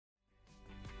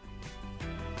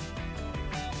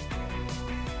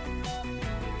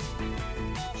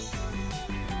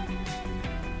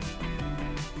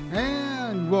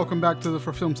welcome back to the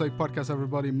For Film's Sake podcast,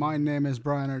 everybody. My name is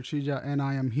Brian Archija, and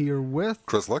I am here with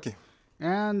Chris Lucky.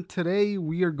 And today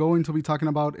we are going to be talking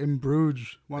about In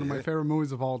Bruges, one of my favorite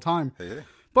movies of all time. Hey.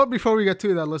 But before we get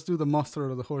to that, let's do the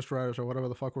mustard or the horseradish or whatever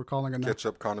the fuck we're calling it now.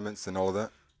 Ketchup, condiments, and all of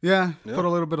that. Yeah, put a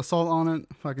little bit of salt on it.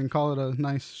 If I can call it a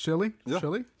nice chili. Yeah.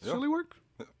 Chili? Yeah. Chili work?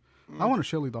 I want a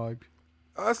chili dog.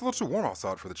 It's a little too warm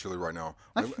outside for the chili right now.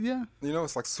 Yeah. You know,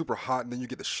 it's like super hot, and then you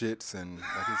get the shits, and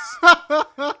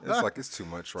it's too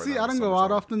much right now. See, I don't go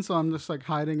out often, so I'm just like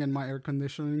hiding in my air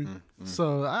conditioning.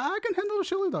 So I can handle a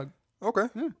chili dog. Okay.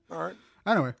 Yeah. All right.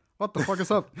 Anyway, what the fuck is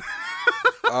up?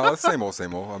 Same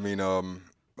old. I mean,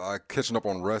 catching up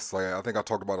on rest. Like I think I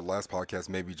talked about it last podcast.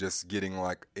 Maybe just getting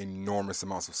like enormous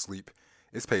amounts of sleep.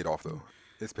 It's paid off though.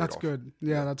 It's paid off. That's good.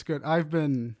 Yeah, that's good. I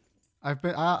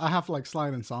have like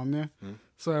slight insomnia.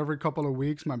 So every couple of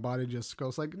weeks, my body just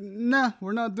goes like, nah,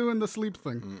 we're not doing the sleep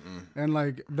thing. And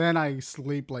like, then I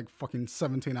sleep like fucking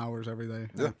 17 hours every day.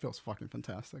 Yeah. It feels fucking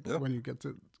fantastic when you get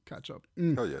to catch up.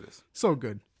 Hell yeah, it is. So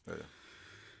good. Hell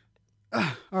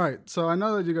yeah. All right. So I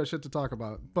know that you got shit to talk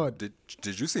about, but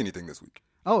did you see anything this week?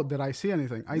 Oh, did I see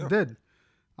anything? I did.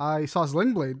 I saw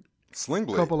Sling Blade. Sling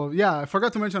Blade? I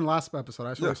forgot to mention last episode.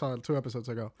 I actually saw it 2 episodes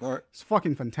ago. All right. It's a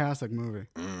fucking fantastic movie.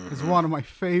 It's one of my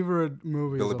favorite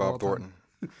movies. Billy of all Bob Thornton.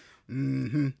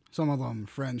 Some of them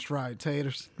French fried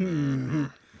taters.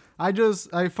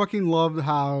 I fucking loved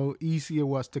how easy it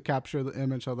was to capture the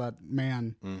image of that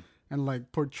man and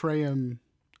like portray him.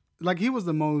 Like he was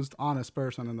the most honest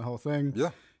person in the whole thing.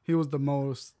 Yeah. He was the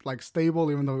most like stable,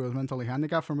 even though he was mentally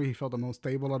handicapped. For me, he felt the most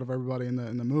stable out of everybody in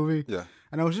the movie. Yeah.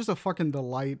 And it was just a fucking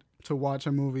delight to watch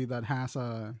a movie that has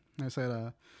a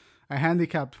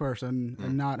handicapped person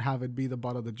and not have it be the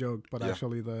butt of the joke, but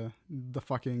actually the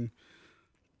fucking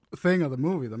thing of the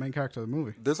movie, the main character of the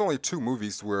movie. There's only 2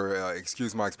 movies where,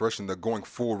 excuse my expression, they're going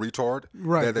full retard.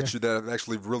 Right. That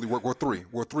actually really work. Or 3.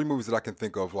 Well, 3 movies that I can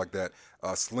think of like that.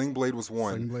 Sling Blade was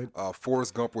 1.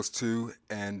 Forrest Gump was 2.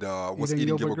 And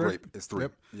Eating Gilbert Grape is 3.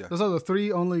 Yep. Yeah. Those are the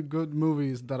 3 only good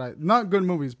movies not good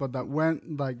movies, but that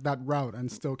went like that route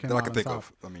and still came out that I can think top.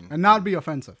 of. I mean, and not be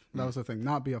offensive. That was the thing.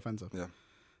 Not be offensive. Yeah.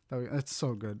 It's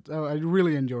so good. I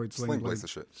really enjoyed Sling Blade. Blade's the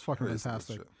shit. It's fucking Really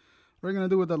fantastic. What are you gonna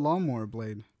do with that lawnmower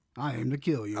blade? I aim to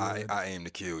kill you. I aim to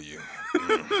kill you.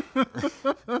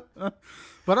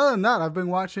 But other than that, I've been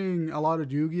watching a lot of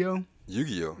Yu-Gi-Oh.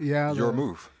 Yu-Gi-Oh. Yeah. Your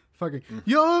move. Fucking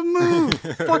your move.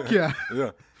 Fuck yeah.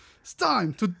 Yeah. It's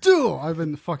time to duel. I've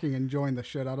been fucking enjoying the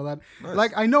shit out of that. Nice.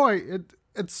 Like I know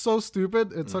it's so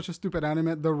stupid. It's such a stupid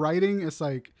anime. The writing is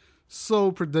like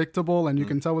so predictable, and you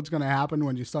can tell what's gonna happen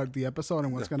when you start the episode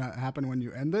and what's gonna happen when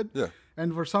you end it. Yeah.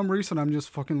 And for some reason, I'm just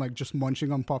fucking like just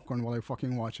munching on popcorn while I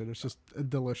fucking watch it. It's just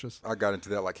delicious. I got into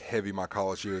that like heavy my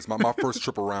college years. My first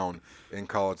trip around in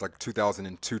college, like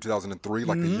 2002, 2003,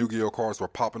 like the Yu-Gi-Oh cards were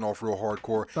popping off real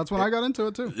hardcore. That's when I got into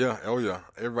it too. Yeah, hell yeah.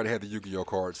 Everybody had the Yu-Gi-Oh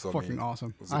cards. So, Fucking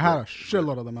awesome. it was I had a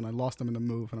shitload of them and I lost them in the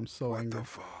move, and I'm so angry. What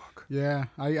the fuck? Yeah,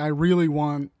 I really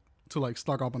want to like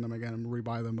stock up on them again and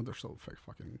rebuy them, but they're so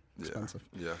fucking expensive.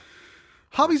 Yeah.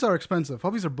 Hobbies are expensive.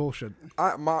 Hobbies are bullshit.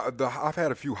 I've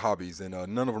had a few hobbies, and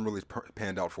none of them really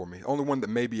panned out for me. Only one that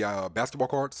maybe basketball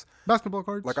cards. Basketball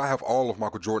cards? Like I have all of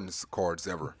Michael Jordan's cards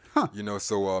ever. Huh. You know,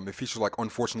 so if he should like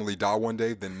unfortunately die one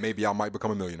day, then maybe I might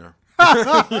become a millionaire.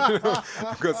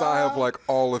 Because I have like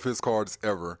all of his cards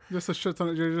ever. Just a shit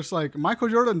ton. You're just like, Michael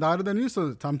Jordan died and then you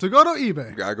said, time to go to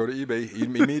eBay. I go to eBay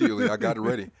immediately. I got it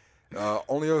ready.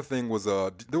 Only other thing was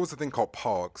there was a thing called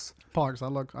Pogs. Pogs, I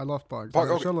love Pogs. Pog,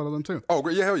 I have a shitload of them too. Oh,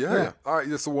 great! Yeah, hell yeah. All right,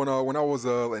 yeah, so when I was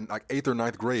in like 8th or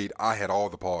 9th grade, I had all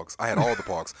the Pogs. I had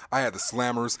the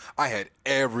Slammers. I had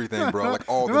everything, bro. Like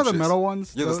all the shits. metal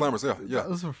ones. Yeah, the Slammers. Yeah.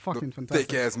 Those are fucking the fantastic.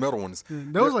 Thick ass metal ones.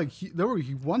 There was like there were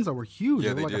ones that were huge.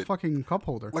 Yeah, they were they like did. a fucking cup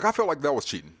holder. Like I felt like that was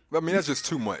cheating. I mean, that's just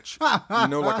too much. You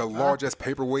know, like a large ass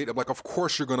paperweight. I'm like, of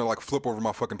course you're gonna like flip over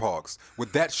my fucking Pogs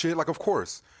with that shit. Like, of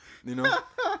course. You know.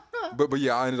 But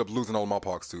yeah, I ended up losing all of my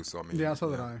Pogs too. So I mean, yeah,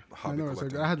 so did I.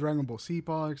 I had Dragon Ball Z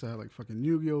Pogs. I had like fucking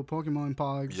Yu-Gi-Oh, Pokemon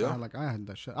Pogs. Yeah. I had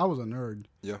that shit. I was a nerd.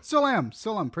 Yeah. Still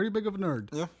am pretty big of a nerd.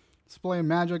 Yeah. Just playing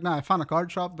Magic now. I found a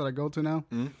card shop that I go to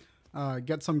now.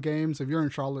 Get some games. If you're in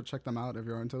Charlotte, check them out. If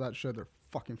you're into that shit, they're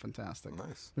fucking fantastic.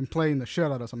 Nice. Been playing the shit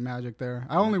out of some Magic there.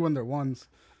 I only went there once.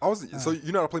 So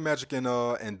you know how to play Magic in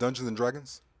Dungeons and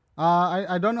Dragons?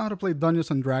 I don't know how to play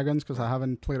Dungeons and Dragons because I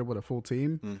haven't played it with a full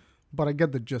team. But I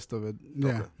get the gist of it.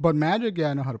 Yeah. Okay. But Magic,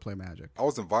 I know how to play Magic. I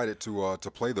was invited to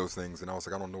play those things, and I was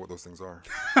like, I don't know what those things are.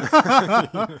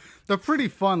 They're pretty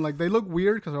fun. Like, they look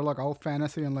weird because they're like all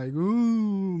fantasy and like,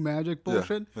 ooh, magic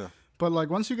bullshit. Yeah. But like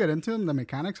once you get into them, the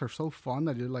mechanics are so fun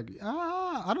that you're like,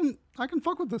 I can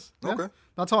fuck with this. Yeah. Okay.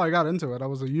 That's how I got into it. I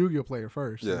was a Yu-Gi-Oh player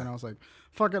first. Yeah. And I was like,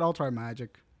 fuck it, I'll try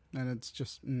Magic. And it's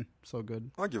just so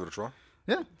good. I'll give it a try.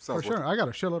 Yeah, Sounds for sure. I got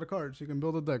a shitload of cards. You can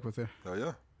build a deck with it. Oh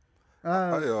yeah.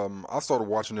 I started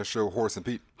watching this show, Horace and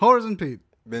Pete. Horace and Pete.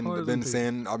 Been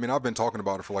saying. I mean, I've been talking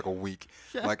about it for like a week.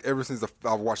 Yeah. Like ever since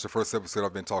I've watched the first episode,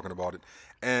 I've been talking about it.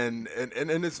 And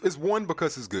it's one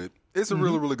because it's good. It's a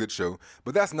really, really good show.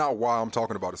 But that's not why I'm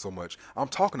talking about it so much. I'm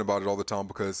talking about it all the time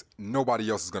because nobody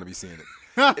else is going to be seeing it.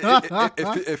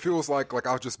 It feels like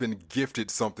I've just been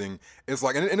gifted something. It's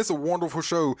like, and it's a wonderful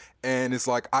show. And it's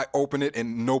like I open it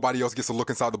and nobody else gets to look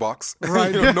inside the box.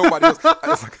 Right. Nobody else.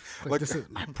 It's like this is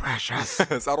my precious.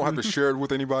 so I don't have to share it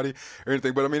with anybody or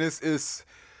anything. But I mean, this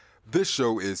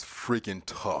show is freaking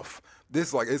tough.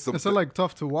 Is it like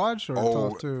tough to watch or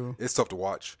tough to? It's tough to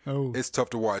watch. Oh. It's tough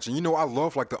to watch. And I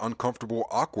love like the uncomfortable,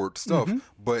 awkward stuff,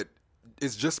 but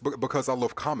it's just because I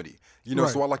love comedy. Right.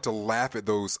 So I like to laugh at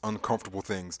those uncomfortable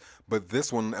things. But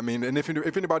this one, I mean, and if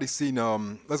anybody's seen,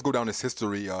 let's go down this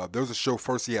history. There was a show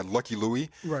first. He had Lucky Louie.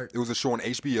 Right. It was a show on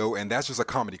HBO, and that's just a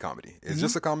comedy. It's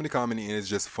just a comedy, and it's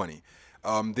just funny.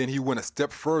 Then he went a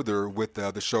step further with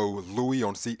the show Louie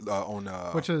on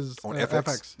which is on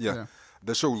FX. Yeah.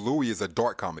 The show Louie is a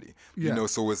dark comedy. Yeah.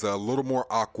 So it's a little more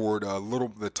awkward.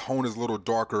 The tone is a little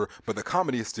darker, but the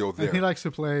comedy is still there. And he likes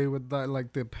to play with that,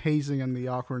 like the pacing and the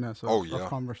awkwardness of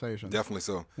conversation. Definitely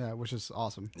so. Yeah, which is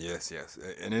awesome. Yes,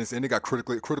 and it got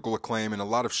critical acclaim, and a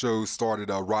lot of shows started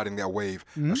riding that wave.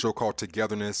 A show called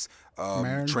Togetherness,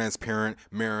 Transparent,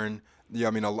 Marin. Yeah,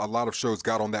 I mean, a lot of shows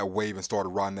got on that wave and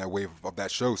started riding that wave of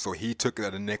that show. So he took it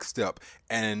the next step,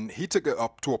 and he took it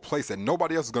up to a place that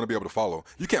nobody else is going to be able to follow.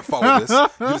 You can't follow this.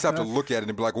 You just have to look at it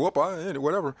and be like, whoop,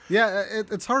 whatever. Yeah,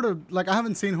 it's hard to, like, I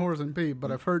haven't seen Horace and Pete,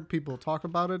 but I've heard people talk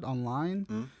about it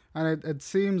online, and it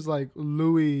seems like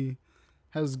Louis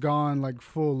has gone, like,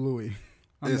 full Louis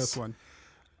on this one.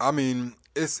 I mean,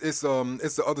 it's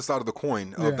the other side of the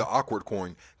coin, of the awkward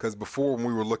coin, because before when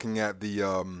we were looking at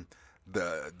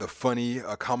the funny,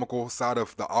 comical side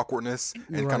of the awkwardness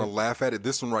and kind of laugh at it.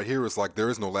 This one right here is like there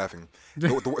is no laughing.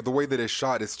 The way that it's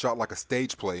shot like a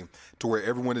stage play to where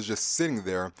everyone is just sitting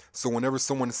there. So whenever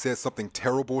someone says something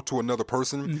terrible to another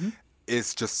person,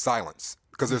 it's just silence.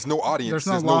 Because there's no audience,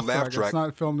 there's no laugh track. It's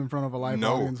not filmed in front of a live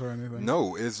audience or anything.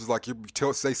 No, it's just like you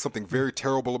say something very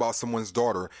terrible about someone's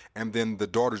daughter, and then the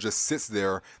daughter just sits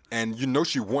there, and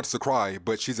she wants to cry,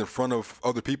 but she's in front of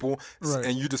other people,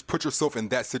 and you just put yourself in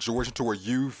that situation to where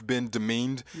you've been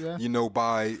demeaned,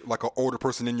 by like an older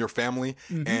person in your family,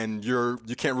 and you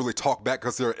can't really talk back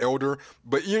because they're elder.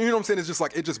 But you know what I'm saying? It's just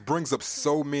like it just brings up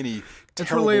so many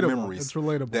terrible memories. It's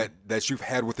relatable. that you've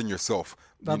had within yourself.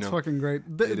 That's fucking great.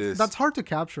 It is. That's hard to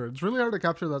capture. It's really hard to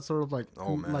capture that sort of like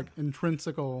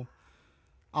intrinsical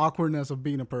awkwardness of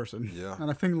being a person. Yeah.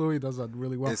 And I think Louis does that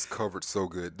really well. It's covered so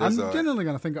good. I'm genuinely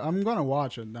I'm gonna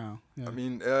watch it now. Yeah. I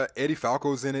mean, Eddie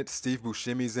Falco's in it. Steve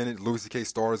Buscemi's in it. Louis C.K.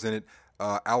 Starr's in it.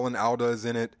 Alan Alda is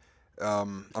in it. He's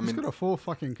got a full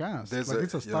fucking cast.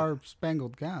 It's a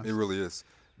star-spangled cast. It really is.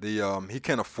 He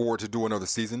can't afford to do another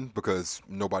season because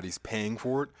nobody's paying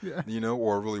for it,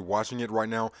 or really watching it right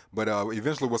now. But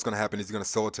eventually what's going to happen is he's going to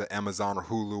sell it to Amazon or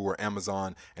Hulu or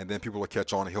Amazon, and then people will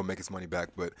catch on and he'll make his money back.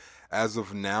 But as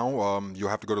of now, you'll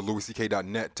have to go to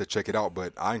louisck.net to check it out.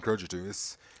 But I encourage you to.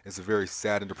 It's a very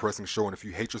sad and depressing show, and if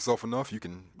you hate yourself enough, you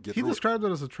can get through it. He described it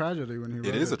as a tragedy when he wrote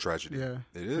it. It is a tragedy. Yeah.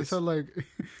 It is. He said,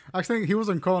 I think he was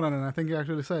in Conan, and I think he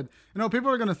actually said, people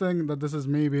are going to think that this is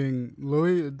me being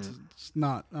Louis. It's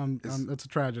not. It's a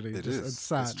tragedy. It is. It's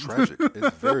sad. It's tragic.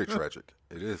 It's very tragic.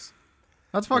 It is.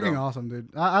 That's fucking awesome, dude.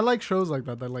 I like shows like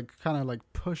that kind of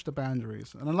push the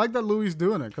boundaries, and I like that Louis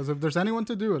doing it because if there's anyone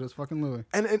to do it, it's fucking Louis.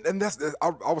 And that's I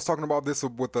was talking about this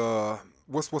with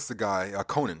what's the guy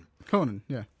Conan. Conan,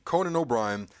 yeah. Conan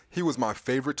O'Brien, he was my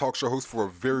favorite talk show host for a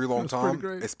very long time,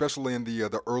 especially in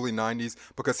the early 90s,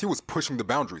 because he was pushing the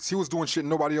boundaries. He was doing shit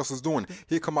nobody else was doing.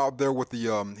 He'd come out there with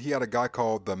he had a guy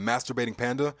called the Masturbating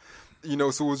Panda. So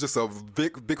it was just a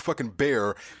big fucking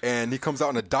bear, and he comes out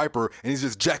in a diaper, and he's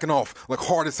just jacking off, like,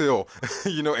 hard as hell,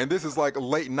 and this is, like,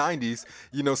 late 90s,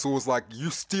 so it was like, you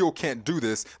still can't do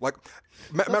this. Like,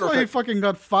 That's why he fucking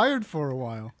got fired for a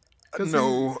while.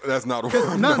 No, that's not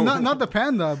not the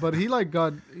panda, but he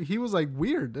was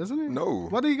weird, isn't he? No.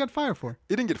 What did he get fired for?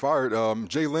 He didn't get fired.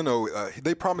 Jay Leno,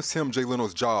 they promised him Jay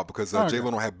Leno's job because Jay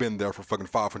Leno had been there for fucking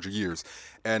 500 years.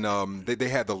 And they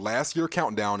had the last year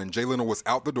countdown, and Jay Leno was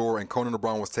out the door, and Conan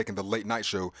O'Brien was taking the late night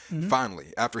show finally,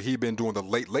 after he'd been doing the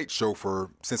late show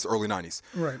since the early 90s.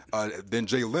 Right. Then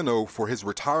Jay Leno, for his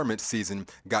retirement season,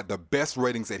 got the best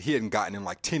ratings that he hadn't gotten in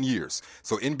like 10 years.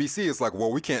 So NBC is like,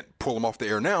 well, we can't pull him off the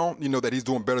air now. that he's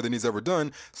doing better than he's ever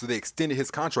done. So they extended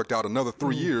his contract out another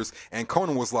 3 years. And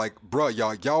Conan was like, bruh,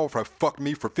 y'all have fucked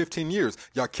me for 15 years.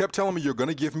 Y'all kept telling me you're going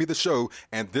to give me the show.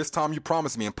 And this time you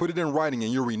promised me and put it in writing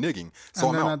and you're reneging. So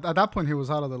and I'm then out. at that point, he was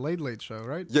out of the Late Show,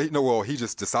 right? Yeah, well, he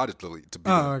just decided to be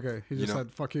Oh, okay. He just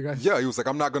said, fuck you guys. Yeah, he was like,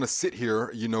 I'm not going to sit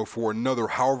here, for another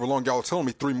however long. Y'all are telling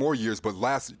me 3 more years, but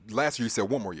last year he said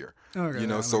 1 more year.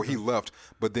 Okay, So he left.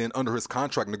 But then under his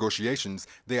contract negotiations,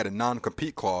 they had a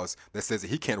non-compete clause that says that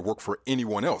he can't work for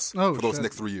anyone else for those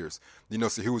next 3 years.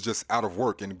 So he was just out of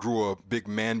work and grew a big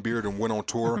man beard and went on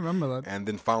tour. I remember that. And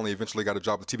then finally, eventually got a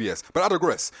job with TBS. But I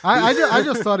digress. I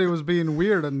just thought he was being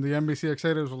weird, and the NBC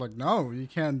executives were like, no, you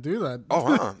can't do that.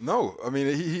 No. I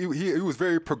mean, he was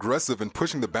very progressive and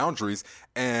pushing the boundaries,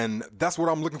 and that's what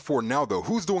I'm looking for now, though.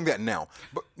 Who's doing that now?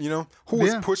 But who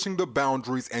is pushing the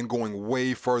boundaries and going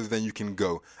way further than you can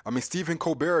go? I mean, Stephen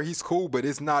Colbert, he's cool, but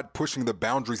it's not pushing the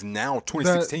boundaries now,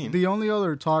 2016. The only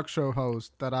other talk show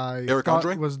host that Eric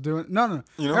Andre was doing no.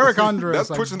 Eric Andre that's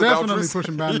is pushing the definitely boundaries.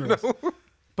 pushing boundaries.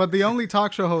 But the only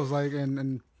talk show host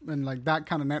in like that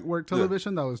kind of network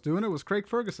television that was doing it was Craig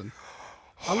Ferguson.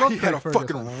 I love he Craig had a Ferguson.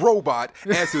 fucking robot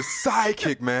as his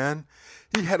sidekick, man.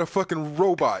 He had a fucking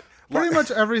robot. Pretty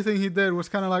much everything he did was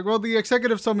kind of like, well, the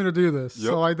executives told me to do this,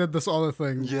 so I did this other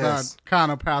thing that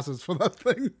kind of passes for that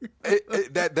thing.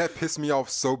 That pissed me off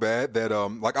so bad that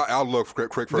I love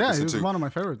Craig Ferguson too. Yeah, he was one of my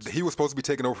favorites. He was supposed to be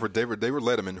taking over for David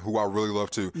Letterman, who I really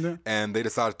love too, and they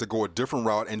decided to go a different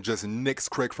route and just nix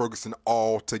Craig Ferguson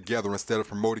altogether instead of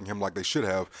promoting him like they should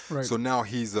have. Right. So now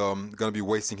he's going to be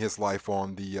wasting his life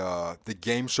on the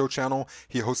game show channel.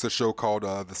 He hosts a show called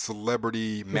the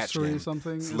Celebrity Match Game.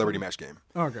 Celebrity Match Game.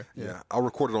 Oh, okay. Yeah, I'll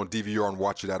record it on DVR and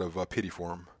watch it out of pity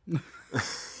for him.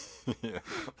 Yeah.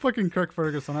 Fucking Craig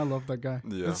Ferguson, I love that guy.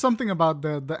 Yeah. There's something about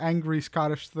the angry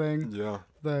Scottish thing. Yeah.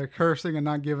 The cursing and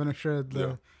not giving a shit.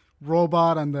 The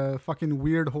robot and the fucking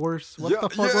weird horse. What the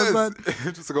fuck was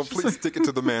that? Just a complete stick it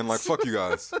to the man, like, fuck you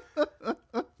guys.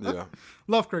 Yeah.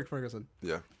 Love Craig Ferguson.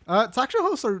 Yeah. Talk show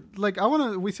hosts are like,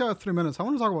 we still have 3 minutes. I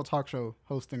want to talk about talk show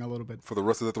hosting a little bit. For the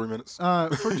rest of the 3 minutes?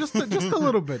 For just a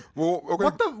little bit. Well,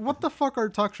 okay. What the fuck are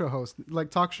talk show hosts, like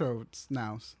talk shows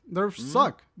now? They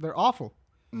suck. They're awful.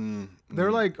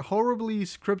 They're like horribly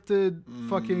scripted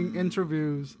fucking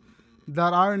interviews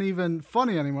that aren't even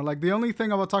funny anymore. Like the only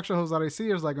thing about talk show hosts that I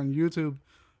see is like on YouTube,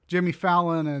 Jimmy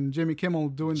Fallon and Jimmy Kimmel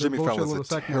doing their bullshit little segments.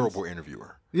 Jimmy Fallon's a terrible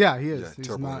interviewer. Yeah, he is. Yeah, He's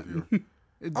terrible not. interviewer.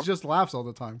 It just laughs all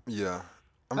the time. Yeah.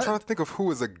 I'm trying to think of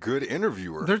who is a good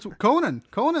interviewer. There's Conan.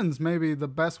 Conan's maybe the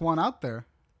best one out there.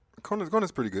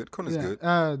 Conan's pretty good. Conan's good.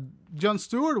 Jon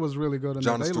Stewart was really good in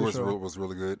the Daily Show. Jon Stewart was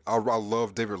really good. I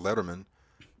love David Letterman.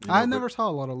 I never saw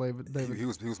a lot of David. He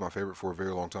was my favorite for a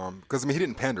very long time because he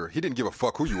didn't pander. He didn't give a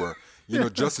fuck who you were.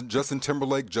 Justin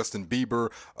Timberlake, Justin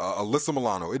Bieber, Alyssa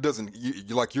Milano. It doesn't.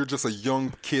 You're just a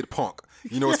young kid punk.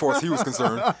 As far as he was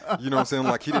concerned. You know what I'm saying?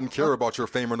 Like he didn't care about your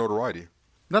fame or notoriety.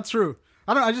 That's true.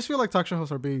 I just feel like talk show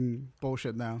hosts are being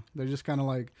bullshit now. They're just kind of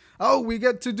like, oh, we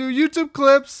get to do YouTube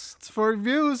clips for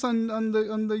views on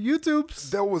the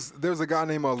YouTubes. There's a guy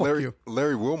named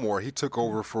Larry Wilmore. He took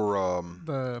over for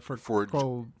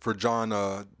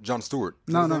Jon Stewart.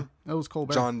 No, it was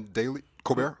Colbert. John Daly.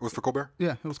 Colbert? It was for Colbert?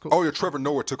 Yeah, it was Colbert. Oh, yeah, Trevor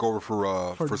Noah took over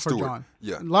for Stewart. John.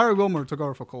 Yeah. Larry Wilmore took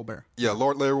over for Colbert. Yeah,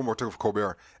 Larry Wilmore took over for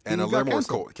Colbert. And Larry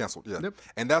Wilmore was canceled. Yeah. Yep.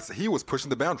 And he was pushing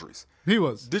the boundaries. He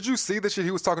was. Did you see the shit he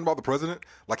was talking about the president?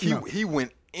 Like he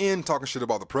went in talking shit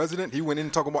about the president. He went in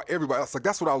talking about everybody else. Like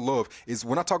that's what I love is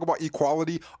when I talk about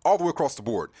equality all the way across the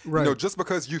board. Right. Just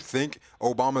because you think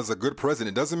Obama is a good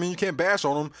president doesn't mean you can't bash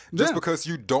on him. Just because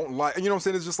you don't like, you know what I'm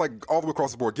saying? It's just like all the way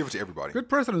across the board. Give it to everybody. Good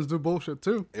presidents do bullshit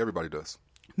too. Everybody does.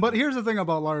 But here's the thing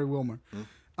about Larry Wilmore.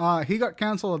 He got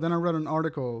canceled, then I read an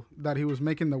article that he was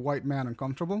making the white man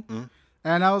uncomfortable.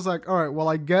 And I was like, all right, well,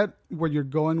 I get where you're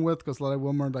going with, because Larry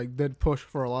Wilmore did push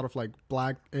for a lot of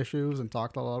black issues and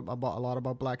talked a lot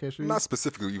about black issues. Not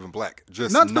specifically even black,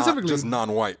 just just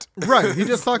non-white. Right, he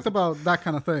just talked about that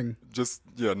kind of thing.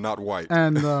 Not white.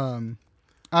 And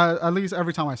at least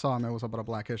every time I saw him, it was about a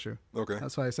black issue. Okay,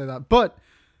 that's why I say that. But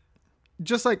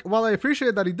just while I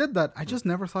appreciate that he did that, I just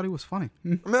never thought he was funny.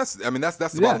 That's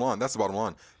the bottom line. That's the bottom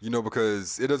line.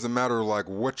 Because it doesn't matter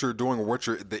what you're doing or what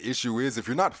the issue is. If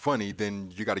you're not funny,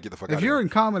 then you got to get the fuck out of here. If you're in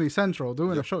Comedy Central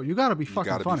doing a show, you got to be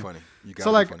fucking funny. You got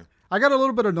to be funny. I got a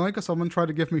little bit annoyed because someone tried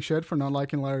to give me shit for not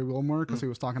liking Larry Wilmore because he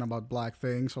was talking about black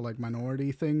things or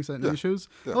minority things and issues.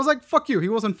 Yeah. I was like, fuck you. He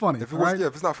wasn't funny. If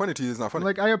it's not funny to you, it's not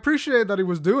funny. I appreciate that he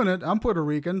was doing it. I'm Puerto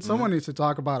Rican. Someone needs to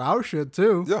talk about our shit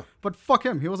too. Yeah. But fuck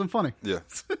him. He wasn't funny. Yeah.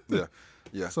 Yeah.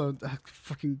 Yeah. So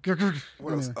fucking.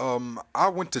 What else? I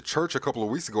went to church a couple of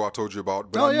weeks ago. I told you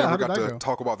about, but I never got to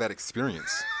talk about that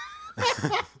experience.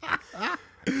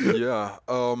 Yeah.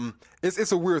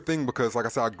 It's a weird thing because, like I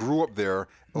said, I grew up there.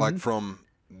 Like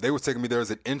they was taking me there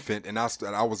as an infant, and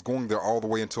I was going there all the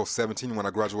way until 17 when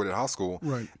I graduated high school.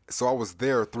 Right. So I was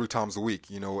there 3 times a week.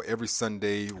 Every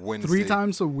Sunday, Wednesday. 3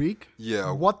 times a week? Yeah.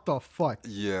 What the fuck?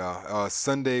 Yeah.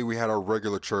 Sunday we had our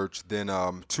regular church. Then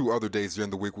 2 other days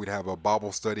during the week we'd have a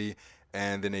Bible study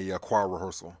and then a choir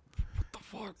rehearsal. What the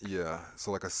fuck? Yeah.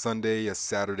 So like a Sunday, a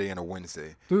Saturday, and a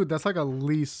Wednesday. Dude, that's like at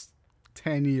least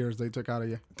 10 years they took out of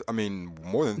you. I mean,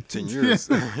 more than 10 years.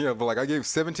 Yeah, but like I gave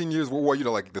 17 years. What,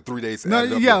 like the 3 days? No,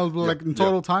 in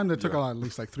total time they took out at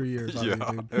least like 3 years out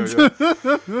of you,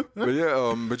 dude.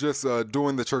 But just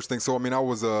doing the church thing. So I mean, I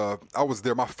was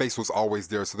there. My face was always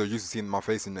there, so they're used to seeing my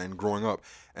face and growing up.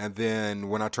 And then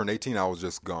when I turned 18, I was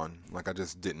just gone. Like I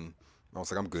just didn't. I was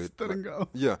like, I'm good. Didn't go.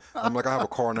 Yeah. I'm like, I have a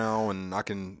car now and I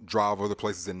can drive other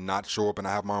places and not show up, and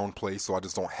I have my own place, so I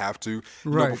just don't have to.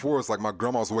 Before it's like my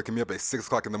grandma was waking me up at 6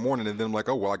 o'clock in the morning, and then I'm like,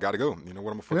 oh, well, I got to go. What am I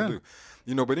going to fucking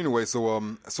do? But anyway, so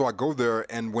I go there,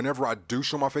 and whenever I do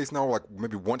show my face now, like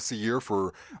maybe once a year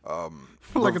for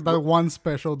like that one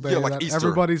special day, like that Easter.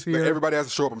 Everybody's here. Everybody has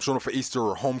to show up. I'm showing up for Easter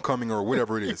or homecoming or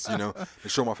whatever it is, to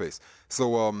show my face.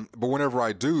 So, but whenever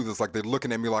I do, it's like they're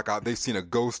looking at me like they've seen a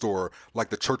ghost, or like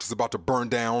the church is about to burn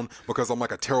down because I'm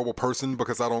like a terrible person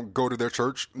because I don't go to their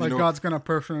church. Like God's gonna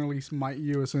personally smite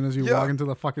you as soon as you walk into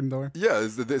the fucking door. Yeah,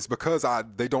 it's because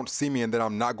they don't see me and that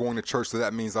I'm not going to church, so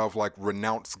that means I've like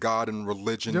renounced God and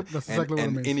religion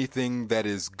and anything that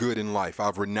is good in life.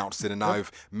 I've renounced it, and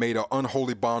I've made an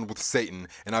unholy bond with Satan,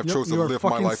 and I've chosen to live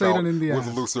my life Satan out with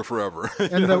ass. Lucifer forever.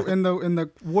 In the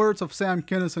words of Sam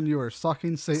Kinison, you are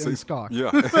sucking Satan's cock.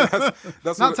 Yeah,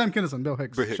 that's not Sam Kinison, Bill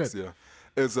Hicks. Bill Hicks, yeah.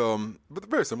 It's but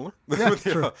very similar. Yeah,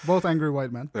 true. Both angry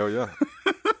white men. Oh yeah.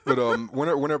 But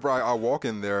whenever I walk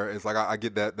in there, it's like I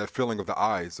get that feeling of the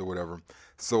eyes or whatever.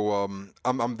 So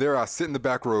I'm there. I sit in the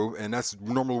back row, and that's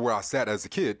normally where I sat as a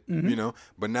kid,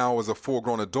 But now as a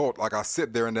full-grown adult, like I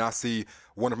sit there, and then I see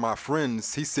one of my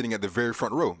friends. He's sitting at the very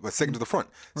front row, like second to the front.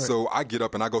 Right. So I get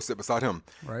up and I go sit beside him.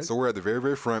 Right. So we're at the very,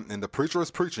 very front, and the preacher is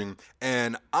preaching,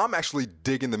 and I'm actually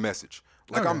digging the message.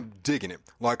 Like, I'm digging it.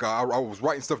 Like, I was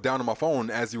writing stuff down on my phone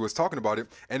as he was talking about it,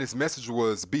 and his message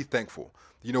was, be thankful.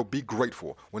 Be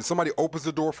grateful. When somebody opens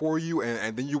the door for you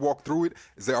and then you walk through it,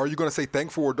 are you going to say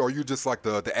thankful, or are you just like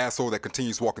the asshole that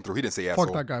continues walking through? He didn't say asshole.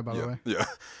 Fuck that guy, by the way. Yeah.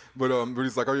 But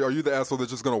he's like, are you the asshole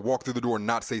that's just going to walk through the door and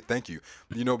not say thank you?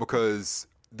 Because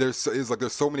there's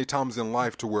so many times in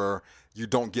life to where you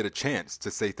don't get a chance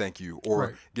to say thank you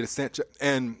or get a chance.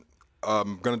 And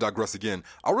I'm gonna digress again.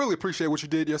 I really appreciate what you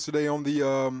did yesterday on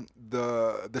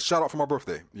the shout out for my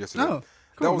birthday yesterday. Oh,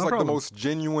 cool, that was the most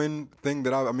genuine thing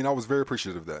that I was very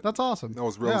appreciative of that. That's awesome. That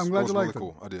was really, I'm glad you liked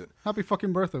really cool. I did. Happy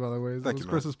fucking birthday, by the way. Thank you,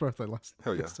 man. Chris's birthday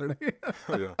yesterday.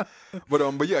 Hell yeah.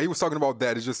 But yeah, he was talking about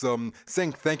that. It's just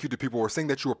saying thank you to people, or saying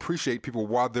that you appreciate people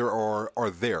while they are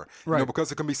there. Right.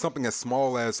 Because it can be something as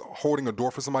small as holding a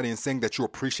door for somebody and saying that you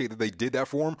appreciate that they did that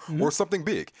for them, or something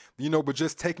big. But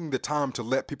just taking the time to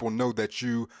let people know that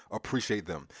you appreciate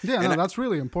them. Yeah, and that's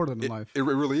really important in life. It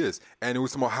really is. And it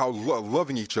was about how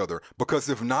loving each other. Because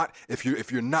if not, if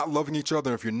you're not loving each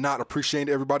other, if you're not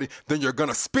appreciating everybody, then you're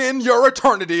gonna spend your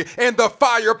eternity in the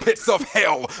fire pits of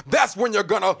hell. That's when you're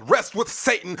gonna rest with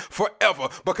Satan forever.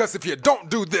 Because if you don't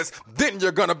do this, then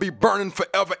you're gonna be burning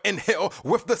forever in hell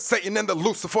with the Satan and the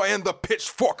Lucifer and the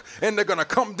pitchfork, and they're gonna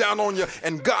come down on you,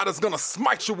 and God is gonna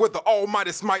smite you with the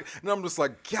almighty smite. And I'm just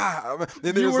like, God,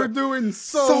 and you were doing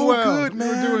so well. Good, man.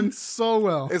 You were doing so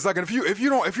well. It's like, if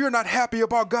you're not happy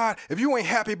about God, if you ain't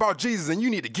happy about Jesus, then you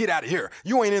need to get out of here.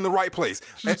 You ain't in the right place.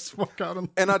 Just walk out.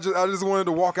 And I just wanted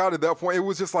to walk out at that point. It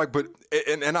was just like, but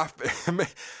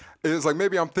it's like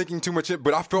maybe I'm thinking too much,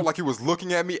 but I felt like he was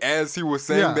looking at me as he was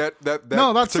saying that.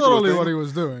 No, that's totally thing. what he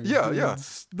was doing. Yeah.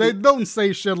 They don't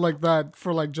say shit like that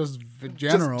for like just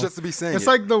general. Just to be saying it's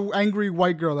like the angry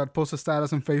white girl that posts a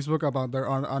status on Facebook about their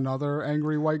another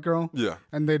angry white girl. Yeah.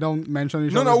 And they don't mention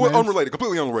each other's names. No, unrelated.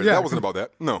 Completely unrelated. Yeah. That wasn't about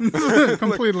that. No.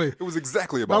 Completely. Like, it was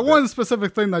exactly about that. One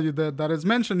specific thing that you did that is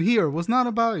mentioned here was not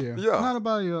about you. Yeah. Not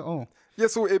about you at all. Yeah,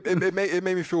 so it made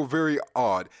me feel very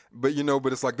odd. But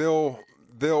but it's like they'll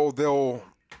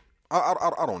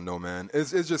I don't know, man.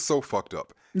 It's just so fucked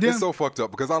up. Yeah. It's so fucked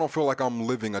up because I don't feel like I'm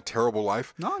living a terrible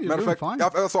life. No, you're doing fine. I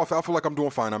feel like I'm doing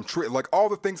fine. I'm like all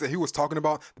the things that he was talking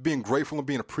about, being grateful and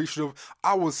being appreciative.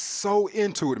 I was so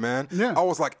into it, man. Yeah. I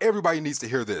was like, everybody needs to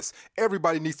hear this.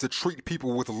 Everybody needs to treat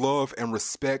people with love and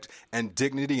respect and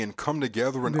dignity and come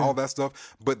together and all that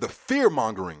stuff. But the fear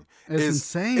mongering is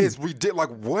insane. Is ridiculous.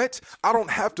 Like, what? You don't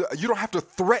have to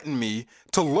threaten me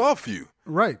to love you.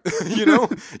 Right. You know?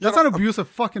 That's an abusive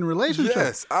fucking relationship.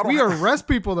 Yes, we arrest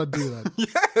people that do that. Yes,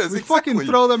 We exactly. fucking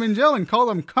throw them in jail and call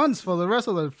them cunts for the rest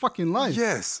of their fucking life.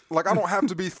 Yes, like I don't have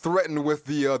to be threatened with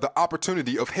the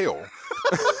opportunity of hell.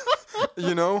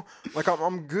 You know, like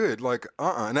I'm good. Like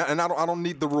and I don't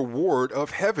need the reward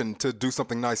of heaven to do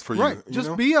something nice for you. Right. You Just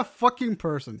know? be a fucking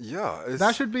person. Yeah,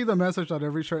 That should be the message that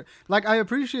every church. Like, I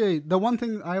appreciate the one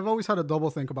thing. I've always had a double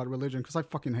think about religion because I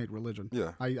fucking hate religion.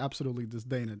 Yeah. I absolutely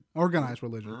disdain it. Organized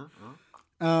religion.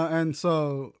 Mm-hmm. And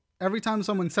so every time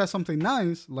someone says something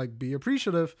nice, like be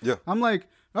appreciative, Yeah. I'm like,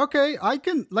 okay, I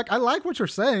like what you're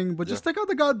saying, but just take out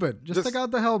the God bit. Just take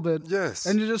out the hell bit. Yes.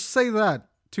 And you just say that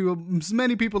to as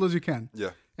many people as you can.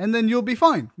 Yeah. And then you'll be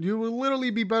fine. You will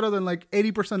literally be better than like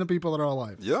 80% of people that are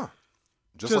alive. Yeah.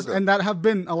 Just like that. And that have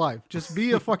been alive. Just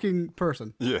be a fucking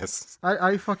person. Yes.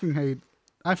 I fucking hate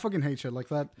shit like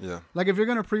that. Yeah. Like, if you're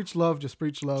gonna preach love, just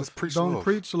preach love. Just preach Don't love.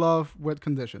 preach love with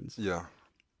conditions. Yeah.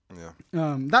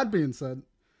 Yeah. That being said,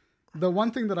 the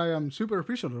one thing that I am super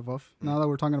appreciative of, now that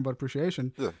we're talking about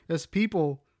appreciation, is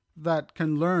people that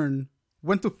can learn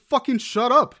when to fucking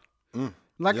shut up.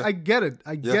 Like, Yeah. I get it.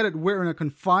 I get it. We're in a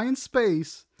confined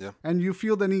space, Yeah. and you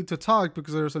feel the need to talk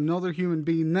because there's another human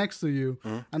being next to you,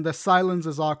 and the silence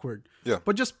is awkward. Yeah.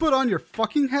 But just put on your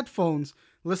fucking headphones,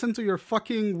 listen to your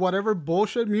fucking whatever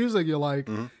bullshit music you like,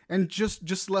 and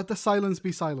just let the silence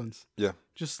be silence. Yeah.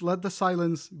 Just let the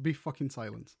silence be fucking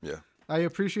silence. Yeah. I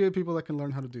appreciate people that can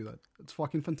learn how to do that. It's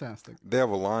fucking fantastic. They have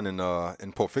a line in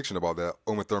Pulp Fiction about that.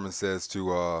 Uma Thurman says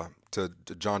to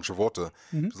John Travolta,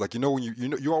 it's like, when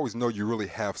you always know you really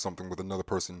have something with another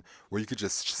person where you could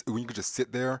just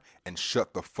sit there and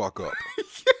shut the fuck up.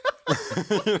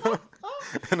 You know?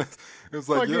 And it was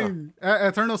like, Fucking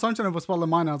Eternal Sunshine of a Spotless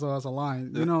Mind has a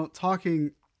line. Yeah.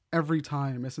 Talking every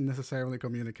time isn't necessarily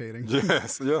communicating.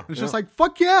 Yes, yeah. It's just like,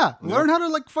 fuck yeah. Learn how to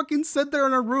like fucking sit there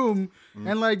in a room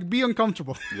and like be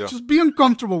uncomfortable. Yeah. Just be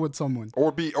uncomfortable with someone.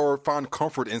 or find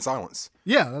comfort in silence.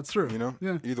 Yeah, that's true.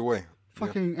 Yeah. Either way.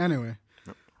 Fucking anyway.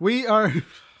 We are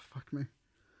fuck me.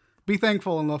 Be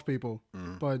thankful and love people,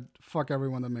 but fuck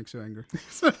everyone that makes you angry.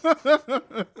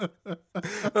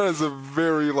 That is a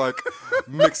very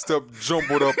mixed up,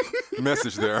 jumbled up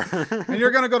message there. And you're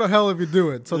gonna go to hell if you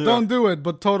do it. So don't do it,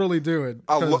 but totally do it.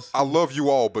 I love you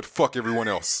all, but fuck everyone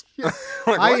else.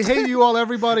 I hate you all,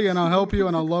 everybody, and I'll help you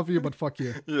and I'll love you, but fuck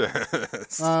you.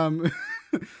 Yes.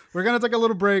 We're gonna take a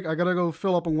little break. I gotta go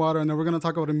fill up on water, and then we're gonna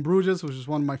talk about In Bruges, which is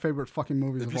one of my favorite fucking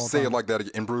movies of If you all say time. it like that,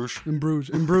 in Bruges. In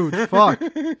Bruges. Fuck.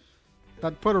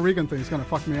 That Puerto Rican thing is gonna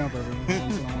fuck me up every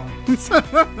once in a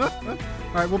while.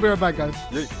 All right, we'll be right back, guys.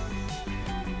 Yeah.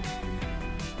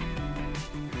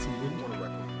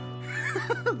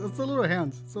 It's the little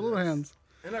hands. It's the little hands.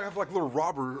 And I have little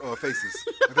robber faces.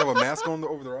 They have a mask on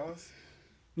over their eyes.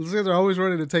 These guys are always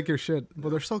ready to take your shit, but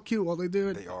they're so cute while they do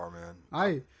it. They are, man.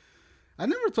 I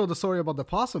never told the story about the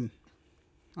possum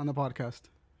on the podcast.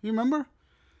 You remember?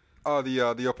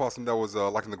 The opossum that was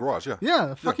in the garage, yeah. Yeah,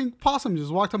 the fucking possum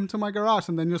just walked up into my garage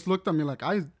and then just looked at me like,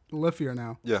 I live here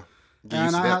now. Yeah.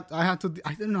 And I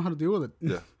didn't know how to deal with it.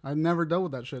 Yeah. I never dealt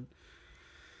with that shit.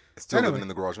 It's still living in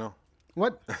the garage now.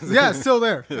 What? Yeah, it's still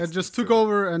there. It just took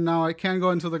over, and now I can't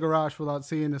go into the garage without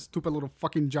seeing this stupid little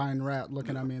fucking giant rat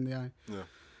looking at me in the eye. Yeah.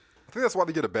 I think that's why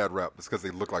they get a bad rap. It's because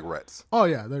they look like rats. Oh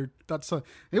yeah,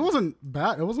 it wasn't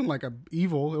bad. It wasn't like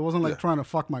evil. It wasn't like trying to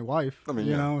fuck my wife,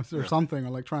 or something, or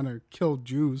like trying to kill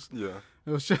Jews. Yeah.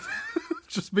 It was just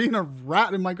just being a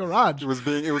rat in my garage. It was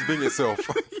being itself.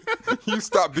 You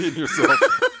stop being yourself.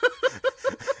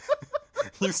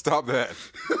 You stop that.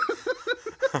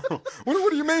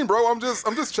 What do you mean, bro? I'm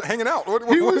just hanging out.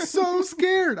 He was so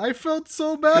scared. I felt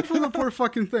so bad for the poor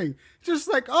fucking thing.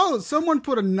 Just like, oh, someone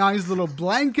put a nice little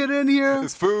blanket in here.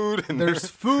 There's food. There's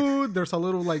food. There's a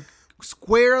little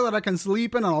square that I can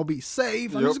sleep in and I'll be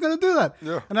safe. I'm just gonna do that.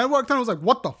 Yeah. And I walked in and was like,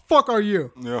 what the fuck are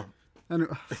you? Yeah. And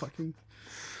fucking.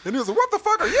 And he was like, what the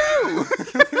fuck are you?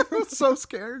 I was so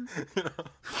scared. Yeah.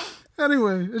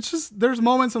 Anyway, it's just, there's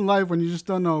moments in life when you just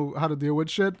don't know how to deal with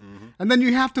shit. Mm-hmm. And then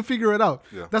you have to figure it out.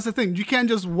 Yeah. That's the thing. You can't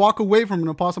just walk away from an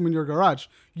opossum in your garage.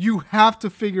 You have to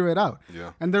figure it out.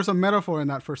 Yeah. And there's a metaphor in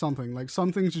that for something. Like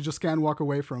some things you just can't walk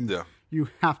away from. Yeah. You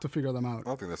have to figure them out. I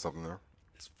don't think there's something there.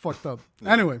 It's fucked up.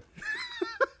 Yeah. Anyway.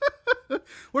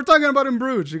 We're talking about In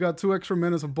Bruges. You got 2 extra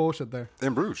minutes of bullshit there.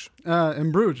 In Bruges.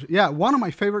 In Bruges. Yeah, one of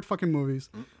my favorite fucking movies.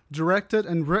 Mm-hmm. Directed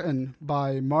and written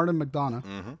by Martin McDonagh.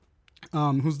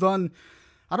 Mm-hmm. Who's done...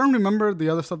 I don't remember the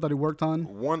other stuff that he worked on.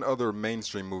 One other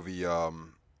mainstream movie,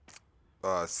 Seven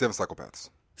Psychopaths.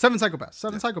 Seven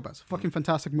Psychopaths. Fucking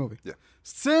fantastic movie. Yeah.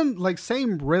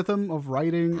 Same rhythm of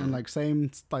writing and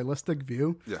same stylistic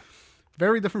view. Yeah.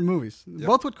 Very different movies. Yeah.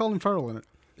 Both with Colin Farrell in it.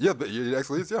 Yeah, it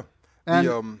actually is. Yeah.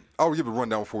 And I'll give a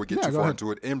rundown before we get too go far ahead.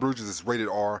 into it. In Bruges is rated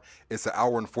R. It's an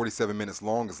hour and 47 minutes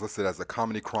long. It's listed as a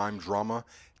comedy crime drama.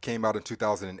 Came out in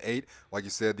 2008. Like you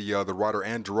said, the writer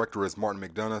and director is Martin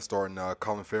McDonagh, starring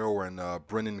Colin Farrell and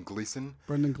Brendan Gleeson.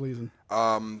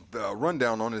 The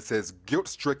rundown on it says,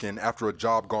 guilt-stricken after a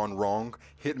job gone wrong,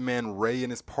 hitman Ray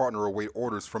and his partner await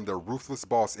orders from their ruthless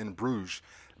boss in Bruges,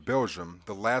 Belgium,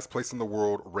 the last place in the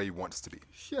world Ray wants to be.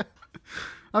 Yeah.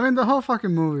 I mean, the whole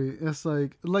fucking movie is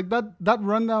like that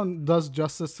rundown does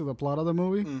justice to the plot of the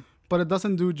movie, but it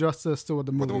doesn't do justice to what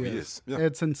the movie is. Yeah.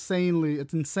 It's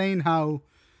insane how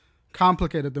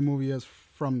complicated the movie is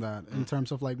from that in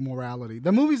terms of like morality.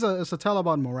 The movie's it's a tale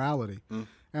about morality.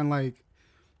 And like,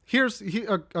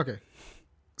 okay.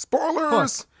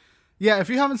 Spoilers! Fuck. Yeah, if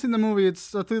you haven't seen the movie,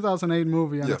 it's a 2008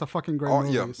 movie, and it's a fucking great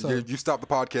movie. Yeah. So. You stop the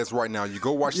podcast right now. You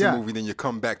go watch the movie, then you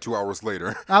come back 2 hours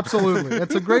later. Absolutely.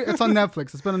 It's it's on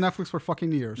Netflix. It's been on Netflix for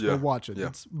fucking years. Yeah. Go watch it. Yeah.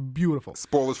 It's beautiful.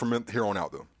 Spoilers from here on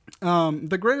out, though.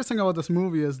 The greatest thing about this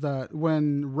movie is that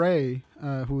when Ray,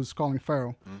 who's Colin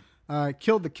Farrell,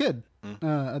 killed the kid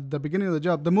at the beginning of the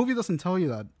job, the movie doesn't tell you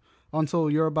that until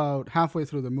you're about halfway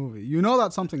through the movie. You know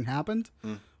that something happened.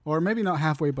 Or maybe not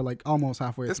halfway, but like almost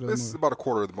halfway through the movie. It's about a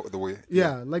quarter of the way.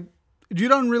 Yeah, like you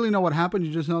don't really know what happened.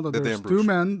 You just know that there's two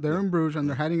men. They're in Bruges and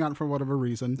they're hiding out for whatever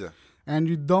reason. Yeah. And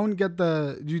you don't get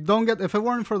if it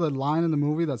weren't for the line in the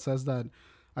movie that says that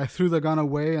I threw the gun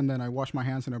away and then I washed my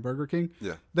hands in a Burger King.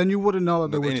 Yeah. Then you wouldn't know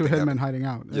that there were two hitmen hiding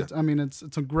out. Yeah.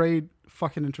 It's a great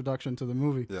fucking introduction to the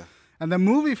movie. Yeah. And the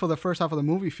movie, for the first half of the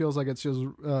movie, feels like it's just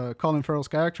Colin Farrell's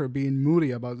character being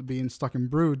moody about being stuck in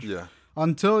Bruges. Yeah.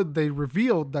 Until they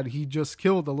revealed that he just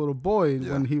killed a little boy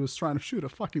when he was trying to shoot a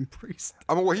fucking priest.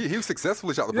 I mean, well, he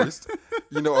successfully shot the priest.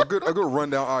 You know, a good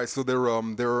rundown. All right, so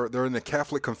they're in the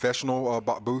Catholic confessional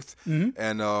booth,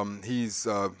 and he's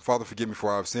Father, forgive me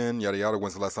for I've sinned. Yada yada.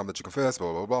 When's the last time that you confessed?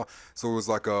 Blah blah blah. So it was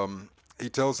like he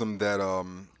tells him that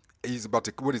he's about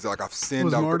to I've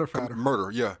sinned. It was murder.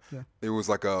 Yeah. It was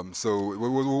like so it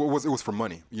was for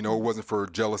money. You know, it wasn't for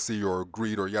jealousy or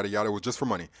greed or yada yada. It was just for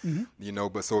money. You know,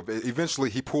 but so eventually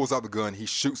he pulls out the gun. He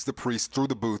shoots the priest through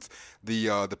the booth.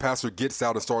 The pastor gets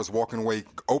out and starts walking away.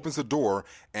 Opens the door,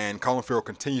 and Colin Farrell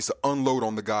continues to unload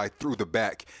on the guy through the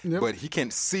back. But he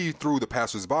can't see through the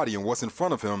pastor's body, and what's in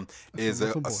front of him is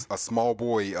a small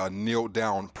boy kneeled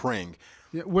down praying.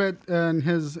 Yeah, and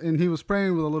he was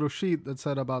praying with a little sheet that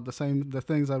said about the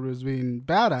things that he was being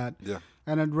bad at. Yeah.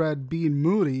 And it read being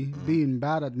moody, being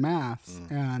bad at maths,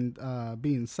 and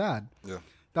being sad. Yeah.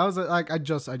 That was I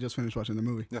just finished watching the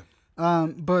movie. Yeah.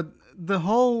 But the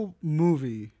whole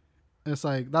movie is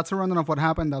like that's a rundown of what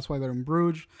happened. That's why they're in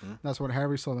Bruges. That's what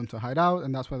Harry told them to hide out,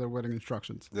 and that's why they're waiting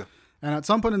instructions. Yeah. And at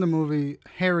some point in the movie,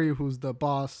 Harry, who's the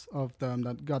boss of them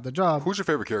that got the job. Who's your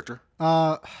favorite character?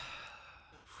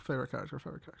 Favorite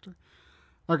character.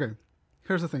 Okay,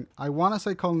 here's the thing. I want to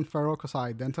say Colin Farrell because I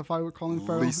identify with Colin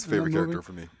Farrell. Least favorite character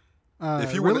for me.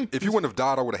 If you really? wouldn't have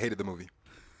died, I would have hated the movie.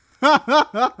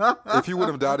 If you would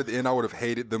have died at the end, I would have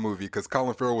hated the movie because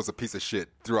Colin Farrell was a piece of shit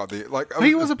throughout the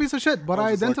he was a piece of shit, but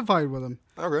I identified with him.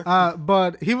 Okay.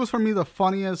 But he was for me the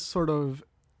funniest sort of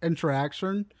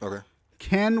interaction. Okay.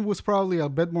 Ken was probably a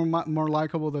bit more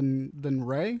likable than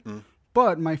Ray,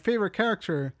 but my favorite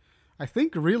character, I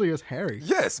think, really is Harry.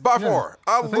 Yes, by far.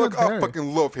 I Harry.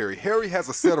 fucking love Harry. Harry has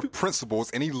a set of principles,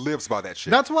 and he lives by that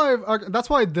shit. That's why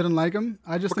I didn't like him.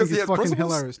 I just Because think he's he has fucking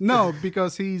principles? hilarious. No,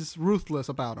 because he's ruthless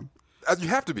about him. You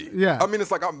have to be. Yeah. I mean, it's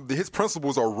like his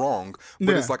principles are wrong,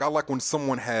 but it's like I like when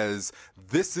someone has,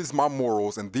 this is my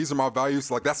morals and these are my values.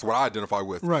 Like that's what I identify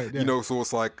with. Right. Yeah. You know, so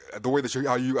it's like the way that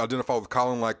how you identify with